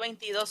caso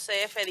 22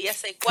 CF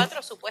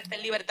 1064, su puesta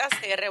en libertad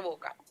se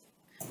revoca.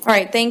 All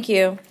right, thank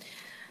you.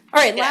 All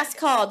right, last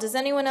call. Does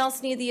anyone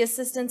else need the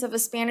assistance of a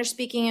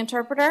Spanish-speaking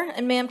interpreter?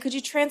 And ma'am, could you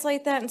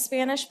translate that in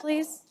Spanish,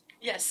 please?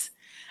 Yes.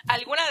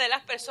 ¿Alguna de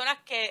las personas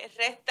que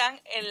restan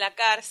en la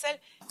cárcel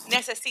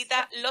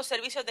necesita los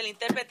servicios del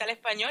intérprete al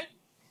español?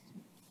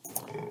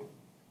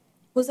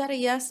 Was that a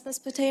yes, Ms.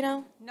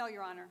 Potato? No,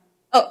 Your Honor.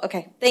 Oh,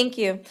 okay. Thank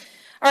you.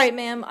 All right,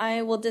 ma'am,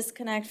 I will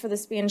disconnect for the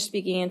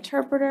Spanish-speaking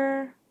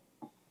interpreter.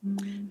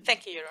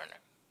 Thank you, Your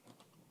Honor.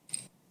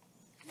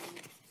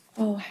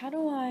 Oh, how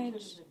do I...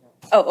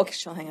 Oh, okay,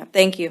 she'll hang up.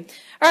 Thank you.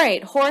 All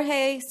right,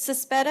 Jorge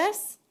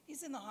Cespedes.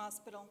 He's in the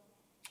hospital.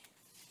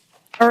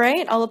 All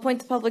right, I'll appoint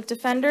the public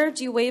defender.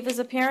 Do you waive his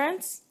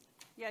appearance?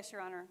 Yes,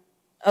 Your Honor.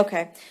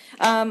 Okay.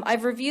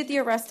 I've reviewed the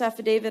arrest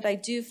affidavit. I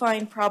do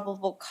find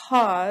probable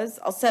cause.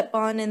 I'll set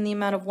bond in the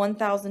amount of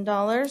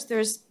 $1,000.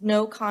 There's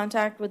no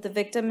contact with the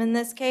victim in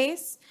this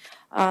case,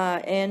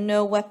 and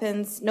no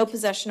weapons, no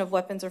possession of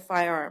weapons or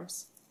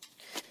firearms.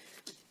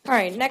 All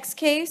right, next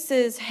case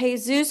is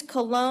Jesus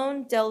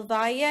Colon del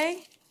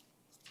Valle.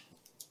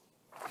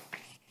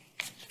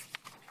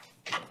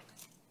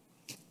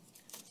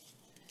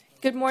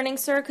 Good morning,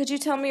 sir. Could you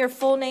tell me your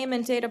full name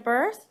and date of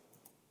birth?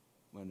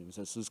 My name is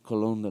Jesus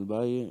Colon del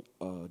Valle,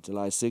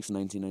 July 6,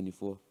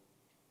 1994.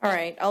 All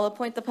right, I'll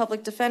appoint the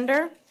public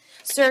defender.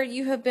 Sir,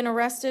 you have been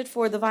arrested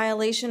for the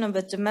violation of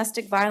a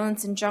domestic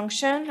violence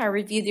injunction. I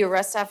reviewed the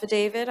arrest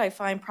affidavit. I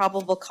find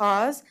probable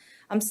cause.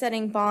 I'm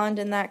setting bond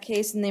in that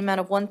case in the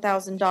amount of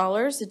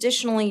 $1,000.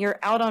 Additionally, you're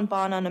out on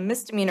bond on a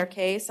misdemeanor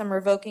case. I'm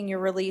revoking your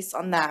release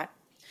on that.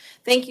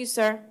 Thank you,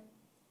 sir.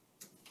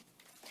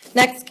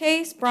 Next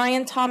case,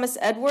 Brian Thomas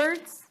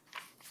Edwards.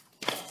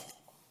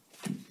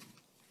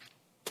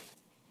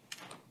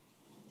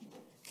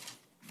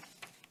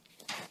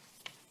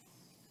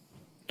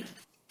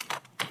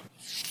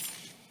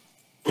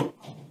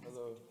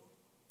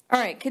 All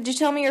right, could you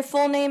tell me your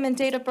full name and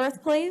date of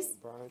birth, please?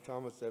 Brian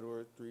Thomas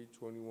Edward,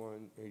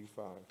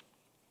 3/21/85.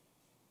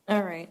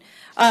 All right.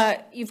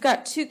 You've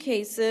got two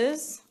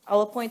cases.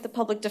 I'll appoint the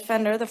public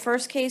defender. The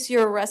first case,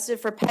 you're arrested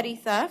for petty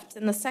theft.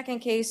 In the second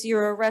case,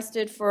 you're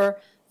arrested for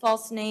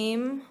false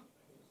name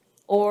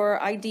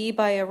or ID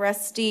by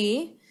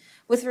arrestee.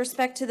 With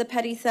respect to the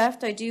petty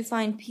theft, I do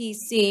find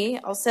PC.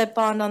 I'll set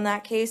bond on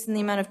that case in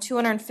the amount of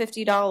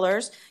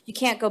 $250. You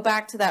can't go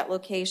back to that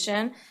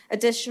location.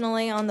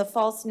 Additionally, on the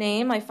false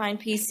name, I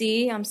find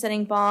PC. I'm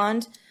setting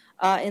bond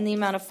in the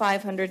amount of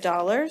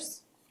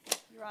 $500.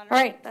 Your Honor. All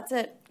right, that's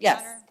it.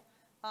 Yes. Your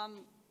Honor,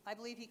 I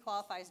believe he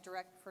qualifies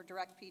for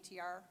direct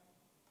PTR.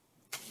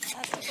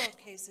 As to both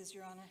cases,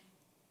 Your Honor.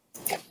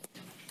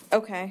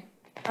 Okay.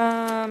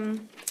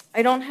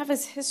 I don't have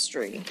his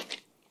history.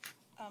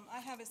 I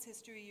have his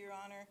history, Your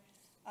Honor.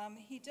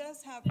 He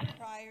does have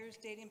priors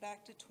dating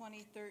back to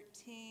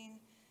 2013.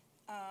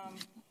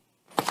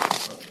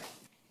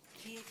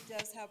 He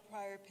does have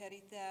prior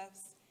petty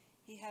thefts.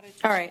 He had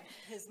a... All right.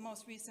 His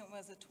most recent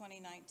was a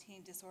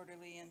 2019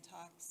 disorderly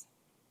intox.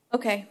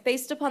 Okay,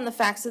 based upon the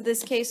facts of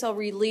this case, I'll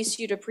release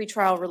you to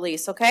pretrial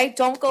release, okay?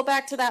 Don't go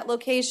back to that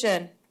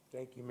location.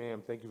 Thank you,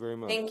 ma'am. Thank you very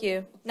much. Thank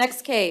you.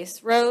 Next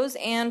case, Rose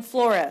Ann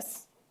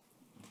Flores.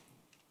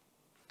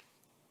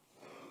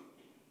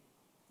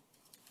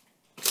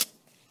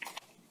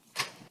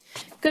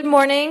 Good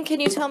morning. Can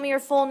you tell me your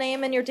full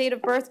name and your date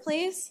of birth,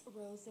 please?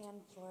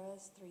 Roseanne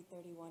Flores,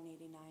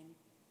 33189.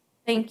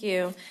 Thank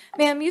you.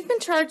 Ma'am, you've been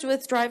charged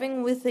with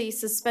driving with a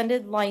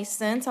suspended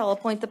license. I'll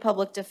appoint the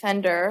public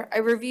defender. I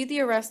reviewed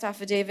the arrest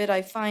affidavit.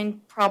 I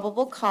find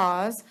probable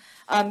cause.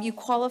 You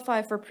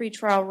qualify for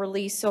pretrial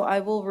release, so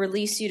I will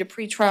release you to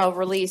pretrial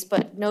release,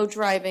 but no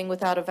driving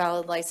without a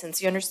valid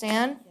license. You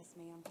understand? Yes,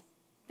 ma'am.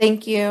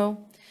 Thank you.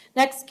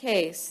 Next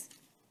case.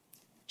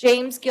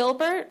 James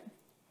Gilbert.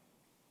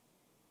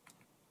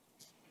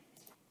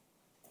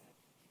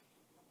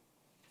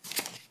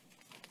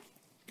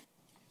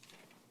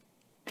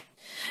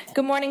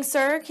 Good morning,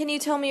 sir. Can you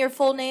tell me your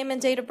full name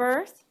and date of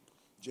birth?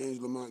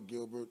 James Lamont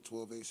Gilbert,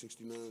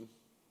 12869.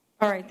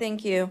 All right,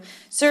 thank you.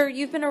 Sir,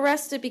 you've been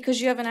arrested because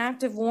you have an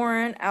active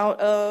warrant out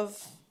of,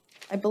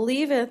 I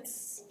believe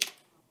it's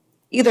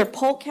either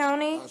Polk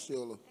County?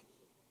 Osceola.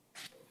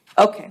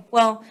 Okay,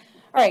 well,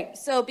 all right,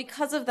 so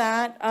because of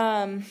that,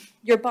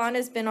 your bond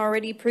has been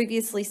already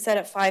previously set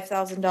at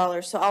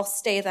 $5,000, so I'll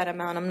stay that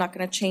amount. I'm not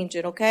going to change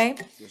it, okay?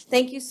 Yes,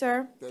 Thank you,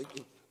 sir. Thank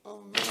you.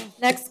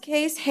 Next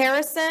case,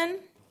 Harrison.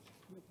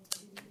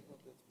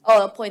 Oh,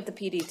 I'll appoint the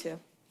PD too. You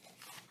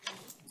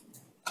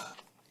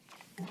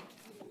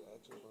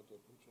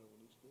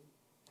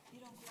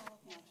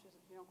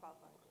don't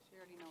qualify. She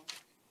already knows.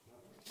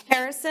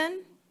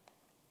 Harrison.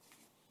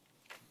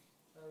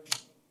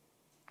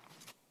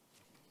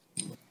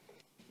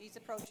 He's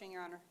approaching,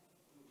 Your Honor.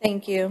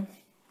 Thank you.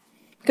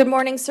 Good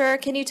morning, sir.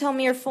 Can you tell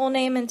me your full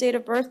name and date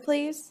of birth,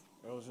 please?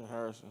 Elson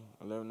Harrison,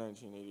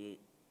 11/1988.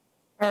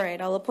 All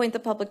right, I'll appoint the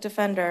public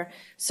defender.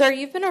 Sir,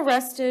 you've been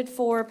arrested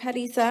for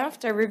petty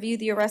theft. I reviewed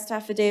the arrest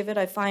affidavit.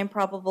 I find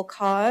probable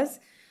cause.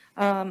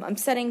 I'm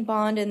setting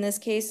bond in this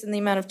case in the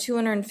amount of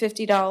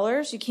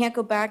 $250. You can't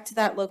go back to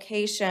that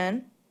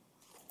location.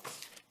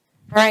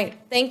 All right,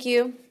 thank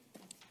you.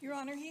 Your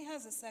Honor, he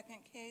has a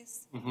second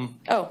case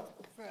Oh,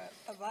 for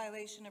a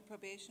violation of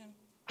probation.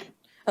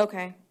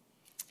 okay.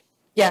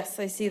 Yes,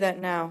 I see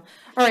that now.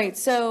 All right,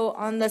 so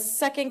on the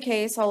second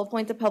case, I'll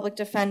appoint the public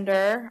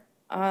defender.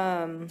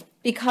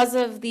 Because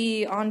of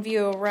the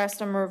on-view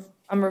arrest,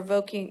 I'm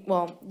revoking,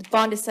 well, the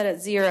bond is set at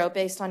 0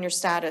 based on your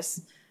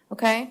status,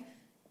 okay?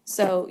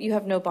 So you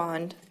have no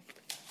bond.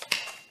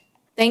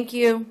 Thank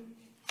you.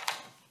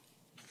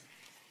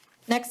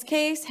 Next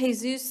case,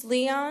 Jesus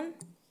Leon.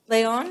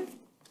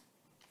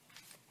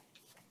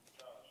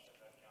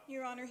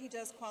 Your Honor, he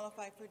does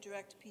qualify for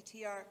direct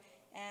PTR,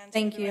 and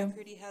Thank for the you.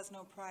 record, he has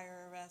no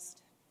prior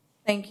arrest.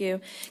 Thank you.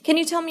 Can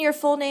you tell me your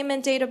full name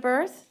and date of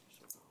birth?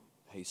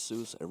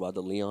 Jesus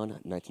Eduardo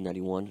Leon,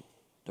 1991,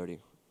 30.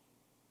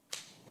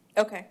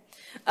 Okay.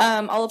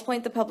 I'll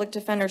appoint the public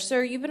defender.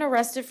 Sir, you've been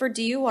arrested for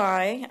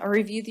DUI. I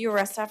reviewed the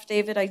arrest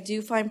affidavit. I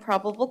do find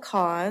probable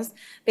cause.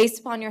 Based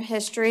upon your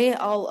history,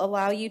 I'll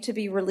allow you to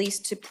be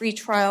released to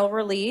pretrial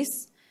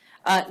release.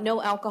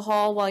 No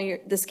alcohol while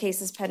this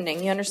case is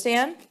pending. You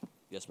understand?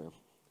 Yes, ma'am.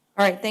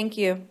 All right, thank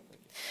you.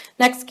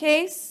 Next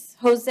case,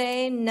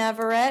 Jose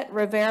Navarrete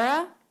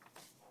Rivera.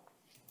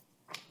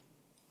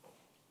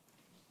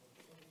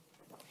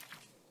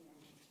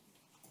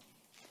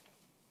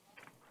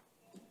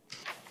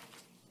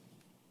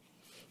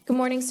 Good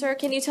morning, sir.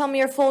 Can you tell me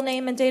your full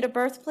name and date of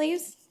birth,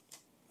 please?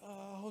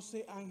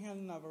 Jose Angel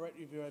Navarrete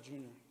Rivera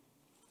Jr.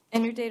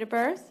 And your date of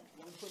birth?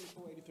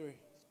 12483.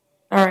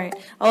 All right.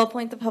 I'll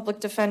appoint the public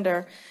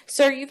defender.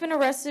 Sir, you've been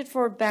arrested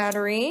for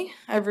battery.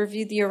 I've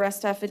reviewed the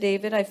arrest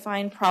affidavit. I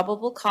find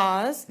probable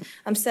cause.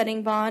 I'm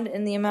setting bond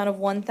in the amount of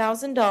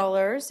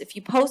 $1,000. If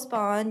you post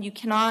bond, you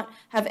cannot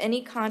have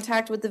any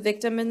contact with the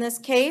victim in this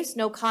case.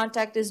 No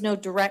contact is no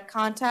direct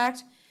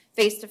contact.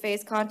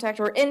 Face-to-face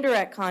contact or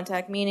indirect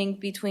contact, meaning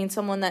between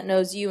someone that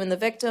knows you and the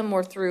victim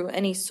or through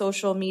any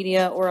social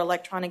media or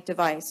electronic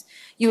device.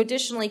 You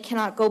additionally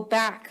cannot go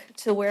back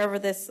to wherever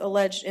this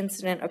alleged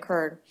incident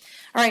occurred.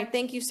 All right,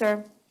 thank you,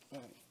 sir.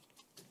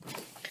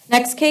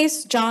 Next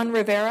case, John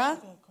Rivera.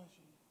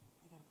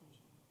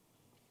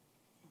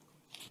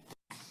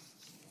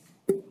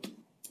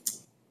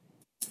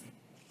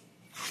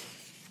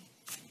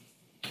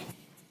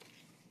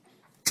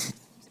 He's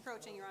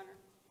approaching, Your Honor.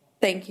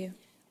 Thank you.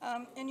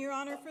 And Your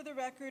Honor, for the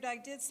record, I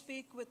did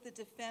speak with the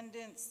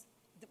defendant's,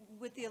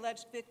 with the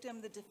alleged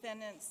victim, the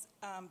defendant's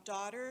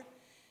daughter.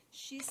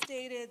 She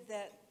stated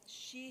that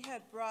she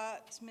had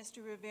brought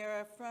Mr.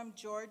 Rivera from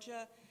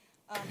Georgia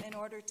in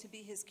order to be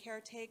his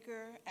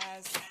caretaker,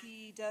 as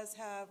he does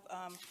have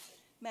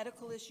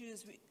medical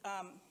issues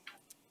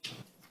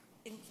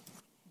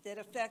that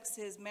affects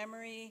his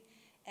memory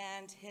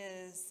and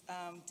his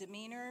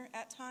demeanor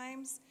at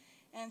times.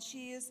 And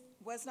she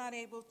was not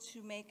able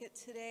to make it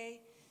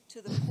today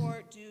to the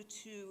court due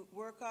to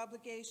work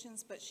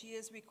obligations, but she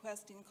is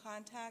requesting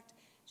contact.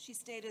 She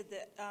stated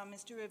that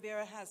Mr.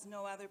 Rivera has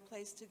no other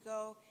place to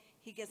go.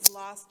 He gets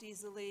lost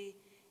easily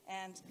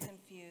and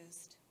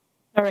confused.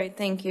 All right,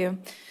 thank you.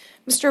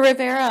 Mr.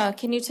 Rivera,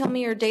 can you tell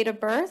me your date of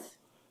birth?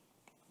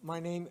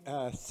 My name,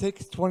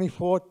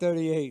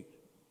 6/24/38.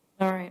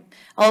 All right.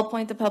 I'll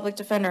appoint the public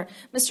defender.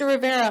 Mr.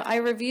 Rivera, I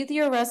reviewed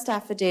the arrest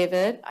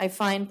affidavit. I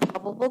find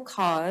probable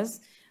cause.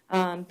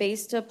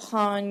 Based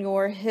upon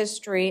your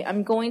history,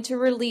 I'm going to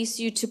release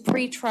you to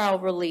pretrial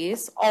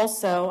release.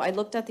 Also, I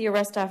looked at the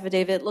arrest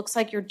affidavit. It looks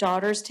like your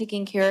daughter's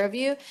taking care of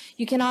you.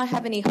 You cannot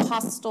have any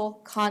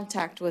hostile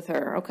contact with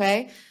her,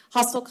 okay?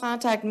 Hostile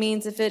contact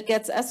means if it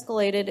gets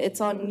escalated,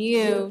 it's on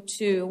you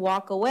to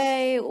walk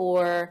away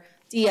or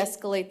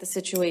de-escalate the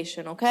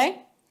situation,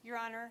 okay? Your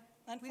Honor,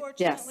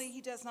 unfortunately,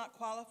 he does not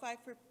qualify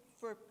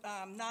for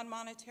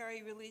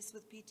non-monetary release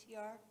with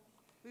PTR.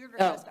 We would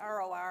request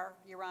ROR,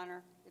 Your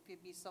Honor, if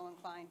you'd be so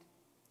inclined.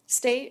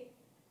 State,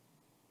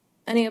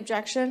 any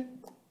objection?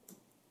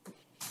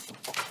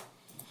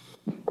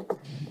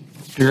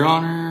 Your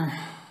Honor.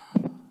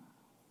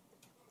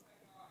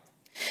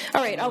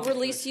 All right, I'll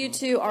release you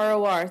to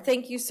ROR.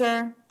 Thank you,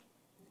 sir.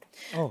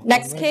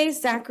 Next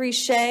case, Zachary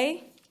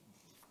Shea.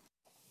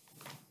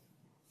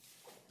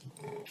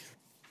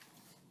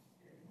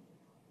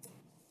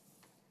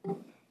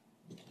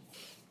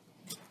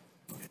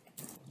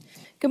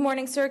 Good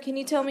morning, sir. Can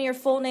you tell me your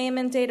full name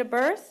and date of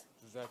birth?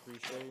 Zachary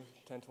Shea,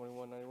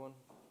 10/21/91.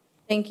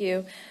 Thank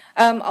you.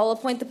 I'll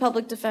appoint the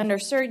public defender.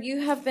 Sir,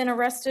 you have been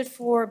arrested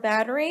for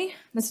battery,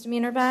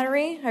 misdemeanor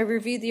battery. I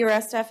reviewed the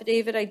arrest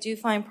affidavit. I do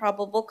find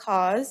probable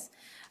cause.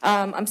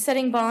 I'm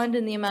setting bond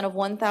in the amount of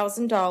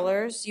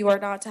 $1,000. You are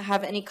not to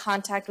have any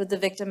contact with the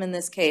victim in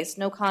this case.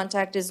 No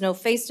contact is no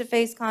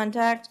face-to-face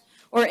contact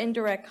or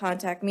indirect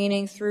contact,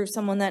 meaning through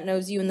someone that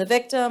knows you and the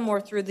victim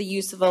or through the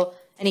use of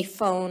any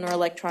phone or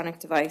electronic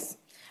device.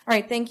 All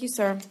right, thank you,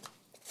 sir.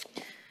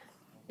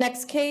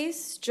 Next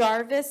case,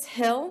 Jarvis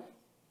Hill.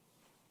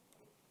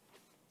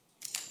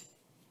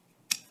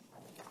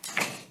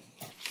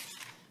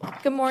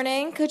 Good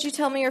morning. Could you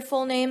tell me your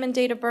full name and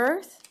date of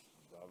birth?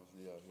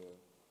 Obviously out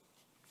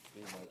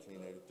here.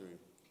 1983.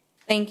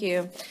 Thank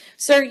you.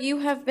 Sir, you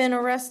have been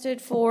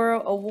arrested for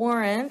a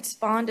warrant.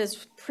 Bond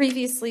is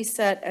previously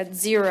set at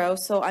 0,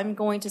 so I'm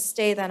going to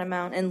stay that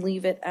amount and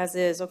leave it as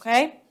is,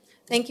 okay?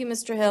 Thank you,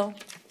 Mr. Hill.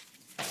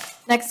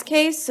 Next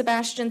case,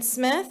 Sebastian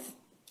Smith.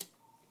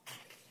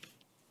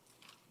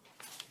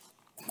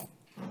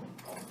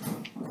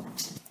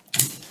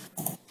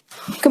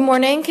 Good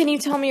morning. Can you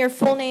tell me your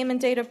full name and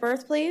date of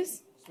birth,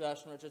 please?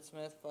 Sebastian Richard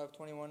Smith,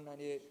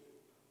 5/21/98.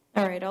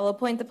 All right, I'll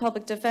appoint the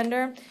public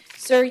defender.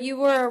 Sir, you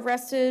were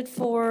arrested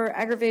for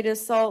aggravated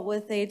assault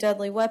with a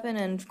deadly weapon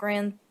and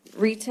grand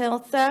retail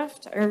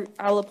theft.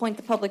 I'll appoint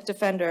the public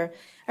defender.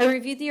 I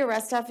reviewed the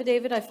arrest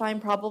affidavit. I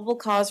find probable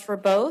cause for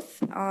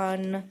both.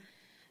 On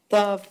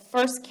the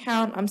first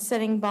count, I'm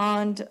setting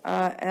bond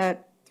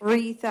at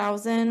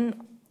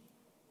 $3,000.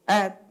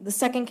 At the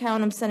second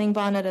count, I'm setting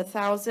bond at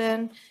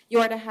 $1,000. You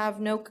are to have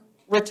no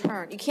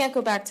return. You can't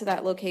go back to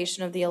that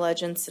location of the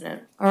alleged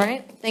incident. All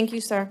right? Thank you,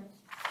 sir.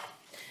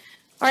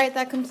 All right,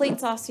 that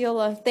completes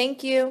Osceola.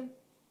 Thank you.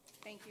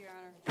 Thank you, Your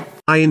Honor.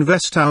 I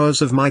invest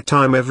hours of my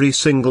time every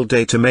single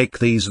day to make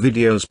these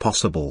videos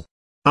possible.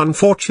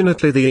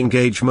 Unfortunately, the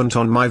engagement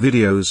on my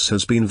videos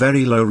has been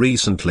very low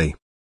recently.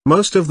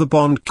 Most of the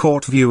bond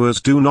court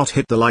viewers do not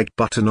hit the like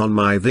button on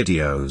my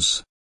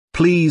videos.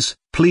 Please,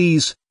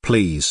 please,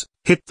 please,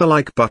 hit the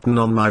like button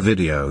on my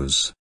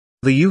videos.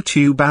 The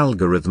YouTube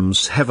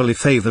algorithms heavily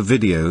favor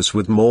videos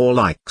with more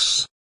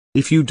likes.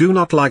 If you do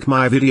not like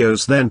my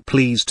videos, then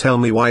please tell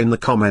me why in the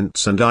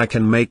comments and I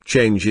can make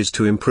changes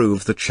to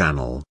improve the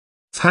channel.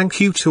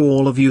 Thank you to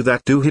all of you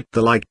that do hit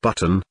the like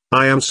button.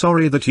 I am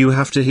sorry that you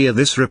have to hear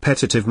this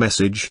repetitive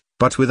message,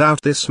 but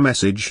without this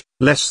message,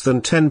 less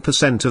than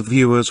 10% of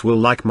viewers will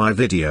like my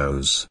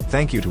videos.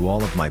 Thank you to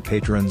all of my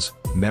patrons,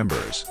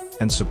 members,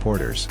 and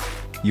supporters.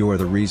 You are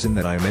the reason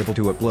that I am able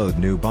to upload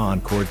new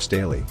Bond Courts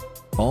daily.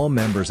 All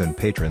members and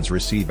patrons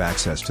receive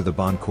access to the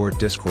Bond Court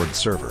Discord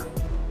server.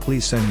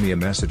 Please send me a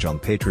message on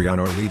Patreon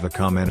or leave a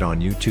comment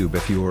on YouTube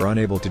if you are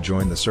unable to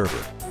join the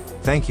server.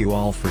 Thank you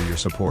all for your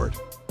support.